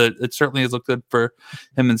 That it certainly has looked good for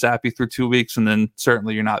him and Zappi through 2 weeks, and then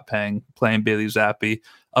certainly you're not playing Bailey Zappi.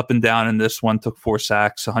 Up and down in this one, took 4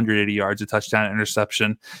 sacks, 180 yards, a touchdown, an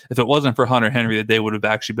interception. If it wasn't for Hunter Henry, the day would have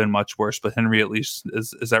actually been much worse. But Henry at least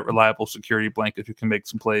is that reliable security blanket who can make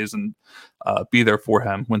some plays and be there for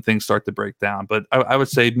him when things start to break down. But I would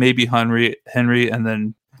say maybe Henry, and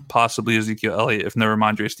then possibly Ezekiel Elliott, if no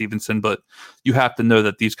Ramondre Stevenson. But you have to know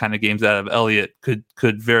that these kind of games out of Elliott could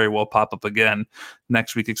very well pop up again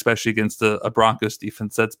next week, especially against a Broncos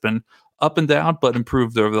defense that's been up and down, but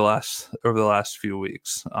improved over the last few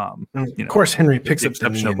weeks. Of course, Henry picks up the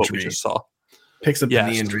knee injury. What we just saw. Picks up the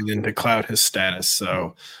knee injury then to cloud his status.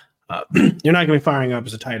 So you're not going to be firing up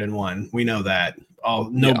as a tight end one. We know that.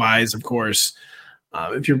 Buys, of course.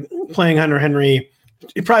 If you're playing Hunter Henry,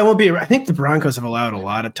 it probably won't be. I think the Broncos have allowed a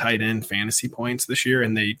lot of tight end fantasy points this year,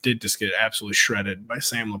 and they did just get absolutely shredded by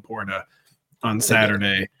Sam Laporta on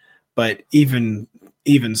Saturday. But even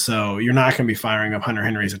so, you're not going to be firing up Hunter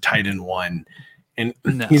Henry as a tight end one. And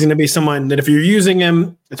he's going to be someone that if you're using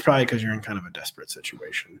him, it's probably because you're in kind of a desperate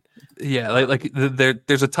situation. Yeah,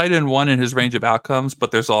 there's a tight end one in his range of outcomes,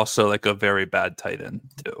 but there's also like a very bad tight end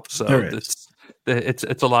too. So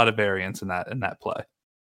it's a lot of variance in that play.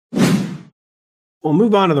 We'll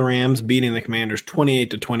move on to the Rams beating the Commanders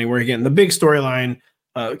 28-20. Where again, the big storyline,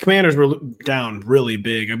 Commanders were down really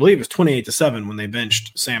big. I believe it was 28-7 when they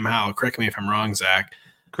benched Sam Howell. Correct me if I'm wrong, Zach.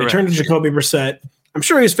 Correct. They turned to Jacoby Brissett. I'm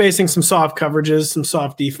sure he's facing some soft coverages, some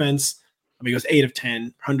soft defense. He goes 8 of 10,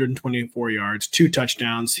 124 yards, 2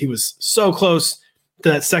 touchdowns. He was so close to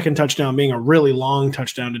that second touchdown being a really long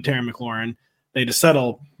touchdown to Terry McLaurin. They had to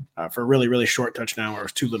settle for a really, really short touchdown where it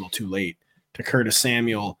was too little too late to Curtis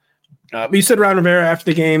Samuel. But you said Ron Rivera after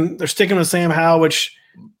the game, they're sticking with Sam Howell, which,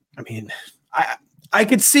 I mean, I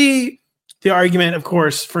could see the argument, of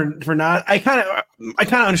course, for not. I kind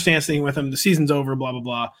of understand sticking with him. The season's over, blah, blah,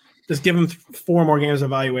 blah. Just give him 4 more games of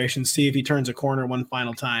evaluation, see if he turns a corner one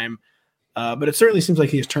final time. But it certainly seems like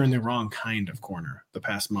he's turned the wrong kind of corner the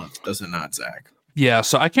past month, does it not, Zach? Yeah,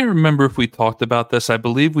 so I can't remember if we talked about this. I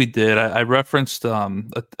believe we did. I referenced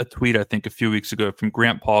a tweet, I think, a few weeks ago from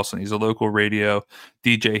Grant Paulson. He's a local radio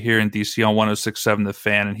DJ here in D.C. on 106.7 The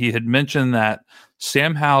Fan, and he had mentioned that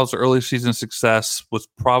Sam Howell's early season success was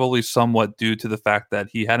probably somewhat due to the fact that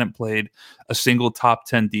he hadn't played a single top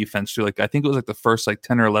 10 defense through, I think it was the first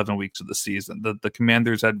 10 or 11 weeks of the season. The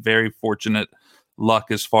Commanders had very fortunate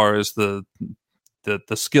luck as far as the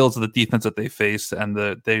skills of the defense that they faced, and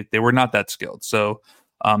they were not that skilled. So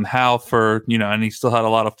Hal and he still had a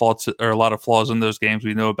lot of faults or a lot of flaws in those games.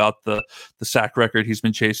 We know about the sack record he's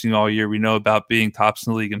been chasing all year. We know about being tops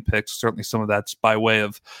in the league in picks. Certainly some of that's by way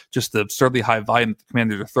of just the absurdly high volume that the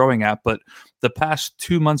Commanders are throwing at. But the past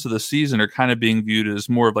 2 months of the season are kind of being viewed as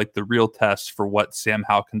more of the real test for what Sam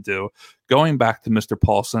Howell can do. Going back to Mr.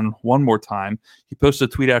 Paulson one more time, he posted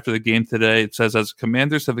a tweet after the game today. It says, as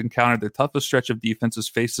Commanders have encountered their toughest stretch of defenses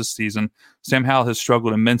faced this season, Sam Howell has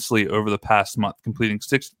struggled immensely over the past month, completing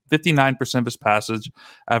 59% of his passes,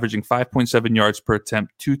 averaging 5.7 yards per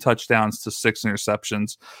attempt, 2 touchdowns to 6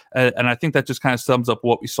 interceptions. And I think that just kind of sums up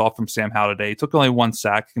what we saw from Sam Howell today. He took only 1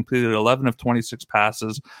 sack, completed 11 of 26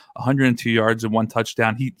 passes, 102 yards and 1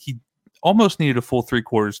 touchdown. He almost needed a full 3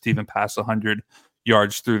 quarters to even pass 100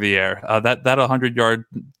 yards through the air. That 100-yard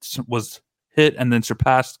was hit and then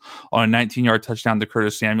surpassed on a 19-yard touchdown to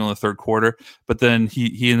Curtis Samuel in the third quarter. But then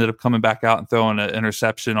he ended up coming back out and throwing an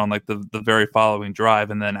interception on the very following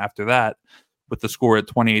drive. And then after that, with the score at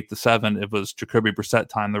 28-7, it was Jacoby Brissett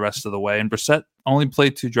time the rest of the way. And Brissett only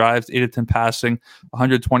played 2 drives, 8 of 10 passing,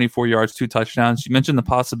 124 yards, 2 touchdowns. You mentioned the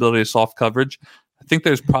possibility of soft coverage. I think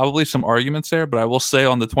there's probably some arguments there, but I will say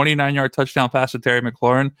on the 29-yard touchdown pass to Terry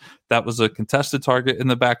McLaurin, that was a contested target in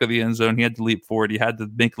the back of the end zone. He had to leap forward. He had to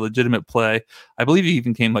make a legitimate play. I believe he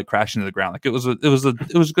even came crashing to the ground. It was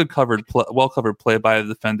a good covered, well covered play by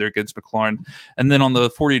the defender against McLaurin. And then on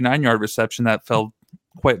the 49-yard reception, that fell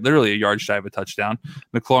quite literally a yard shy of a touchdown.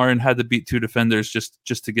 McLaurin had to beat 2 defenders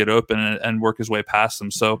just to get open and work his way past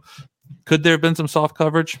them. So could there have been some soft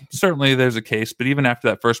coverage? Certainly there's a case, but even after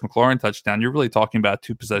that first McLaurin touchdown, you're really talking about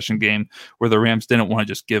a 2-possession game where the Rams didn't want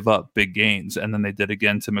to just give up big gains, and then they did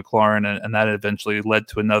again to McLaurin, and that eventually led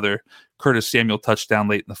to another Curtis Samuel touchdown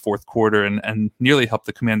late in the fourth quarter and nearly helped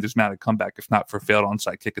the Commanders mount a comeback, if not for a failed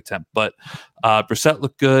onside kick attempt. But Brissett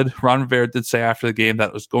looked good. Ron Rivera did say after the game that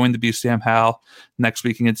it was going to be Sam Howell next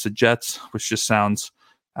week against the Jets, which just sounds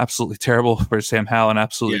absolutely terrible for Sam Howell and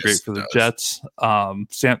absolutely great for the Jets. I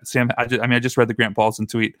just read the Grant Paulson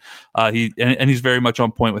tweet. He's very much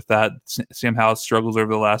on point with that. Sam Howell's struggles over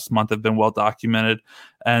the last month have been well documented,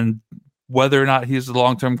 and whether or not he's the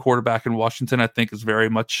long-term quarterback in Washington, I think is very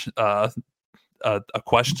much a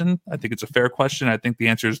question. I think it's a fair question. I think the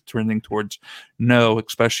answer is trending towards no,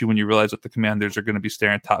 especially when you realize that the Commanders are going to be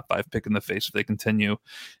staring top 5 pick in the face if they continue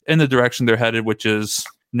in the direction they're headed, which is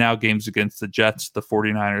now games against the Jets, the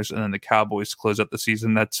 49ers, and then the Cowboys to close out the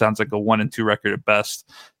season. That sounds like a 1-2 record at best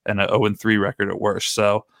and an 0-3 record at worst.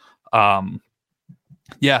 So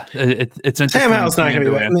Yeah, it's interesting. Sam Howell's not going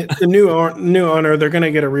to be back. The new owner, they're going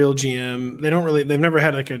to get a real GM. They've never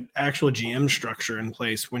had like an actual GM structure in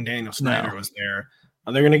place when Daniel Snyder was there.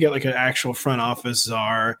 They're going to get like an actual front office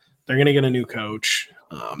czar. They're going to get a new coach.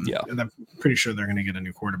 And I'm pretty sure they're going to get a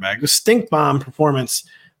new quarterback. The stink bomb performance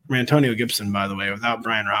from Antonio Gibson, by the way, without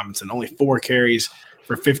Brian Robinson, only 4 carries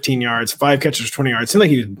for 15 yards, 5 catches for 20 yards. It seemed like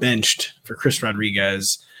he was benched for Chris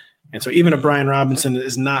Rodriguez. And so even if Brian Robinson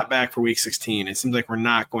is not back for week 16, it seems like we're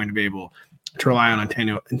not going to be able to rely on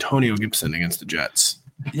Antonio Gibson against the Jets.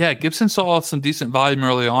 Yeah, Gibson saw some decent volume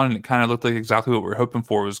early on, and it kind of looked like exactly what we were hoping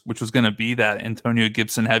for, which was going to be that Antonio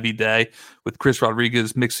Gibson heavy day with Chris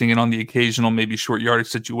Rodriguez mixing in on the occasional maybe short yardage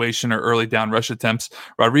situation or early down rush attempts.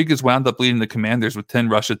 Rodriguez wound up leading the Commanders with 10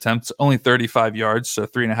 rush attempts, only 35 yards, so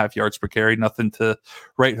 3.5 yards per carry. Nothing to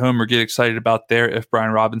write home or get excited about there if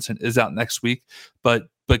Brian Robinson is out next week. But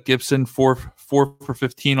Gibson 4 for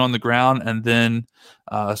 15 on the ground, and then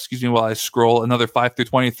excuse me while I scroll, another 5 through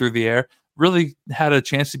 20 through the air. Really had a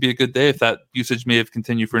chance to be a good day if that usage may have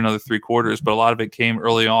continued for another 3 quarters, but a lot of it came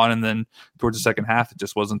early on, and then towards the second half, it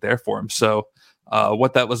just wasn't there for him. So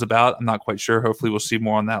what that was about, I'm not quite sure. Hopefully we'll see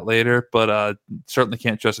more on that later, but certainly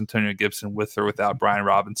can't trust Antonio Gibson with or without Brian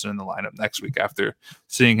Robinson in the lineup next week after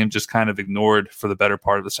seeing him just kind of ignored for the better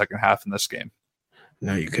part of the second half in this game.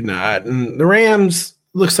 No, you could not. And the Rams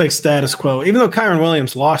looks like status quo, even though Kyron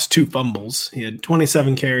Williams lost 2 fumbles. He had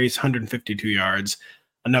 27 carries, 152 yards.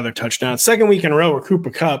 Another touchdown. Second week in a row where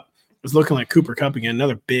Cooper Kupp was looking like Cooper Kupp again.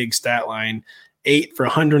 Another big stat line. 8 for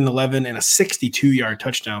 111 and a 62-yard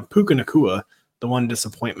touchdown. Puka Nacua, the one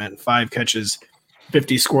disappointment. 5 catches,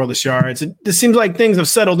 50 scoreless yards. It seems like things have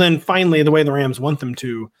settled in finally the way the Rams want them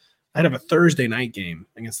to. I'd have a Thursday night game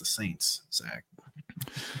against the Saints, Zach.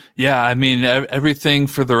 Yeah, I mean, everything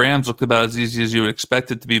for the Rams looked about as easy as you would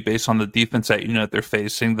expect it to be based on the defense that they're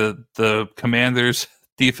facing. The Commanders'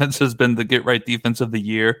 defense has been the get-right defense of the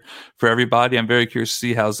year for everybody. I'm very curious to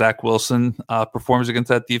see how Zach Wilson performs against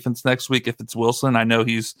that defense next week. If it's Wilson, I know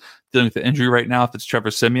he's dealing with the injury right now. If it's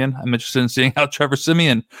Trevor Siemian, I'm interested in seeing how Trevor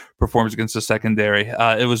Siemian performs against the secondary.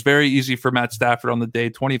 It was very easy for Matt Stafford on the day,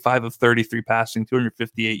 25 of 33 passing,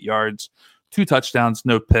 258 yards. 2 touchdowns,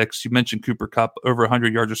 no picks. You mentioned Cooper Kupp, over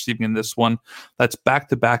 100 yards receiving in this one. That's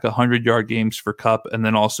back-to-back 100-yard games for Kupp, and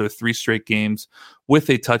then also 3 straight games with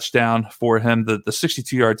a touchdown for him. The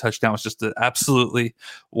 62-yard touchdown was just an absolutely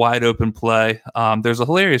wide-open play. There's a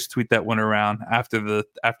hilarious tweet that went around after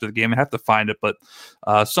the game. I have to find it, but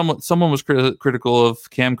someone was critical of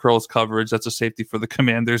Cam Curl's coverage. That's a safety for the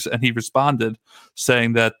Commanders, and he responded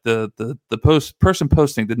saying that the person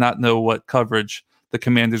posting did not know what coverage the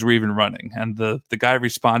Commanders were even running. And the guy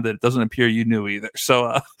responded, "It doesn't appear you knew either."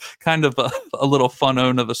 So kind of a little fun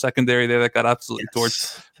own of a secondary there that got absolutely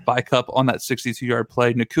torched by Kupp on that 62-yard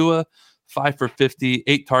play. Nacua, 5 for 50,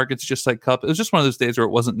 8 targets, just like Kupp. It was just one of those days where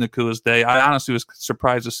it wasn't Nakua's day. I honestly was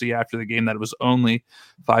surprised to see after the game that it was only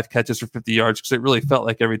 5 catches for 50 yards, because it really felt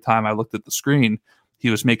like every time I looked at the screen, he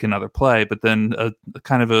was making another play, but then a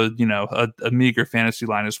kind of a meager fantasy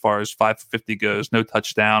line as far as 5 for 50 goes. No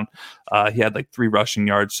touchdown. He had like 3 rushing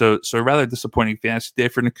yards. So a rather disappointing fantasy day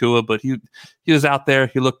for Nacua, but he was out there.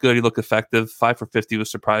 He looked good. He looked effective. 5 for 50 was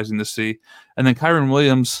surprising to see. And then Kyron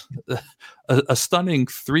Williams, a stunning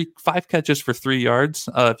 5 catches for 3 yards.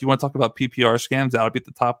 If you want to talk about PPR scams, that would be at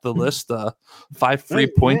the top of the list. 5 free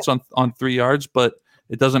points on 3 yards, but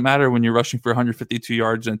it doesn't matter when you're rushing for 152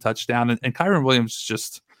 yards and a touchdown. And Kyron Williams,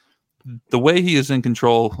 just the way he is in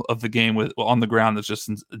control of the game on the ground is just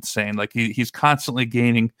insane. Like he's constantly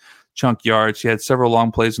gaining chunk yards. He had several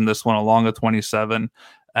long plays in this one, along a 27,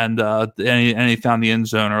 and he found the end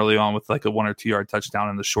zone early on with like a 1 or 2 yard touchdown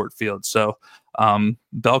in the short field. So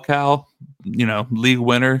bell cow, league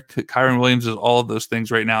winner. Kyron Williams is all of those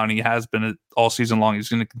things right now, and he has been all season long. He's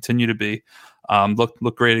going to continue to be.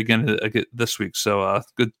 Look great again this week. So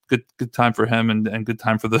good time for him, and good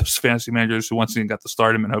time for those fantasy managers who once again got to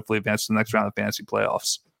start him and hopefully advance to the next round of fantasy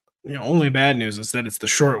playoffs. Only bad news is that it's the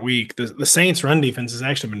short week. The Saints' run defense has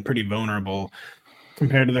actually been pretty vulnerable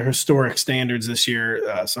compared to their historic standards this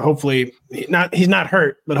year. So hopefully he's not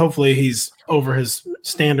hurt, but hopefully he's over his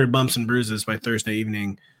standard bumps and bruises by Thursday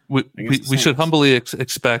evening. We should humbly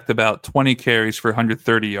expect about 20 carries for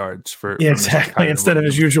 130 yards exactly, instead of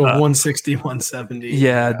his usual 160, 170.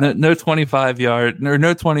 Yeah, no 25 yard or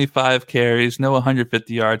no 25 carries, no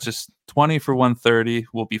 150 yards, just 20 for 130.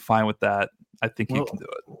 We'll be fine with that. I think he can do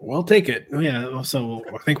it. We'll take it. Yeah. Also,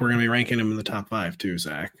 I think we're going to be ranking him in the top 5 too,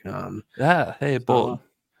 Zach. Yeah. Hey, bold.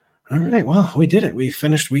 All right. Well, we did it. We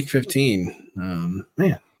finished week 15.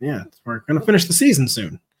 Yeah. We're going to finish the season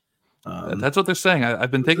soon. That's what they're saying.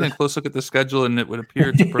 I've been taking a close look at the schedule, and it would appear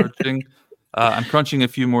it's approaching I'm crunching a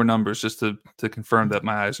few more numbers just to confirm that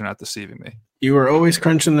my eyes are not deceiving me. You are always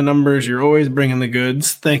crunching the numbers. You're always bringing the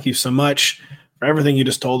goods. Thank you so much for everything you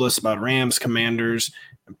just told us about Rams, Commanders,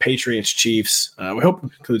 and Patriots, Chiefs. We hope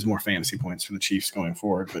it includes more fantasy points for the Chiefs going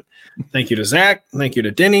forward. But thank you to Zach. Thank you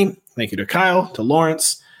to Denny. Thank you to Kyle, to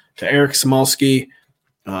Lawrence, to Eric Smolsky,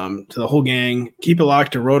 to the whole gang. Keep it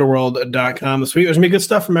locked to rotoworld.com this week. There's going to be good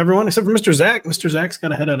stuff from everyone except for Mr. Zach. Mr. Zach's got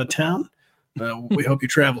to head out of town. We hope you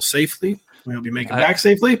travel safely. We hope you make it back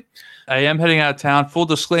safely. I am heading out of town. Full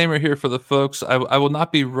disclaimer here for the folks. I will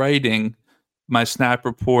not be writing my snap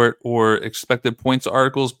report or expected points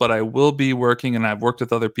articles, but I will be working, and I've worked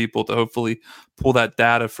with other people to hopefully pull that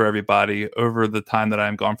data for everybody over the time that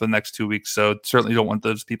I'm gone for the next 2 weeks. So certainly don't want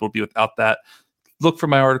those people to be without that. Look for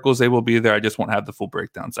my articles. They will be there. I just won't have the full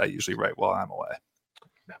breakdowns I usually write while I'm away.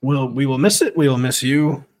 We will miss it. We will miss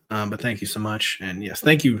you. But thank you so much. And yes,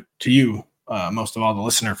 thank you to you, most of all, the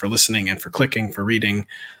listener, for listening and for clicking, for reading.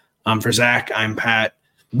 For Zach, I'm Pat.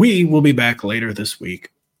 We will be back later this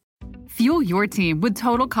week. Fuel your team with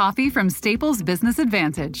Total Coffee from Staples Business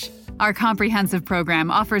Advantage. Our comprehensive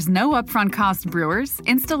program offers no upfront cost brewers,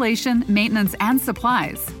 installation, maintenance, and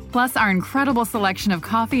supplies. Plus our incredible selection of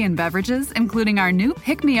coffee and beverages, including our new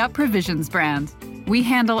Pick Me Up Provisions brand. We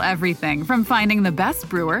handle everything from finding the best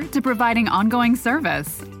brewer to providing ongoing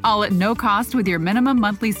service, all at no cost with your minimum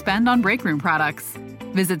monthly spend on break room products.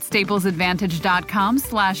 Visit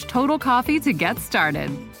staplesadvantage.com/total coffee to get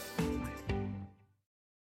started.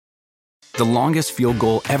 The longest field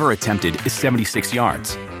goal ever attempted is 76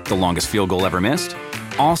 yards. The longest field goal ever missed?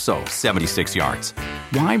 Also 76 yards.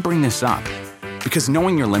 Why bring this up? Because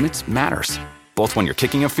knowing your limits matters, both when you're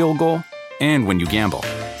kicking a field goal and when you gamble.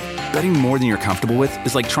 Betting more than you're comfortable with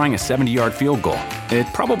is like trying a 70-yard field goal. It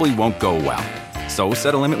probably won't go well. So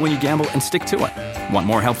set a limit when you gamble and stick to it. Want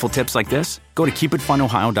more helpful tips like this? Go to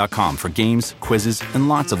keepitfunohio.com for games, quizzes, and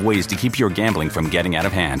lots of ways to keep your gambling from getting out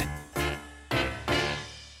of hand.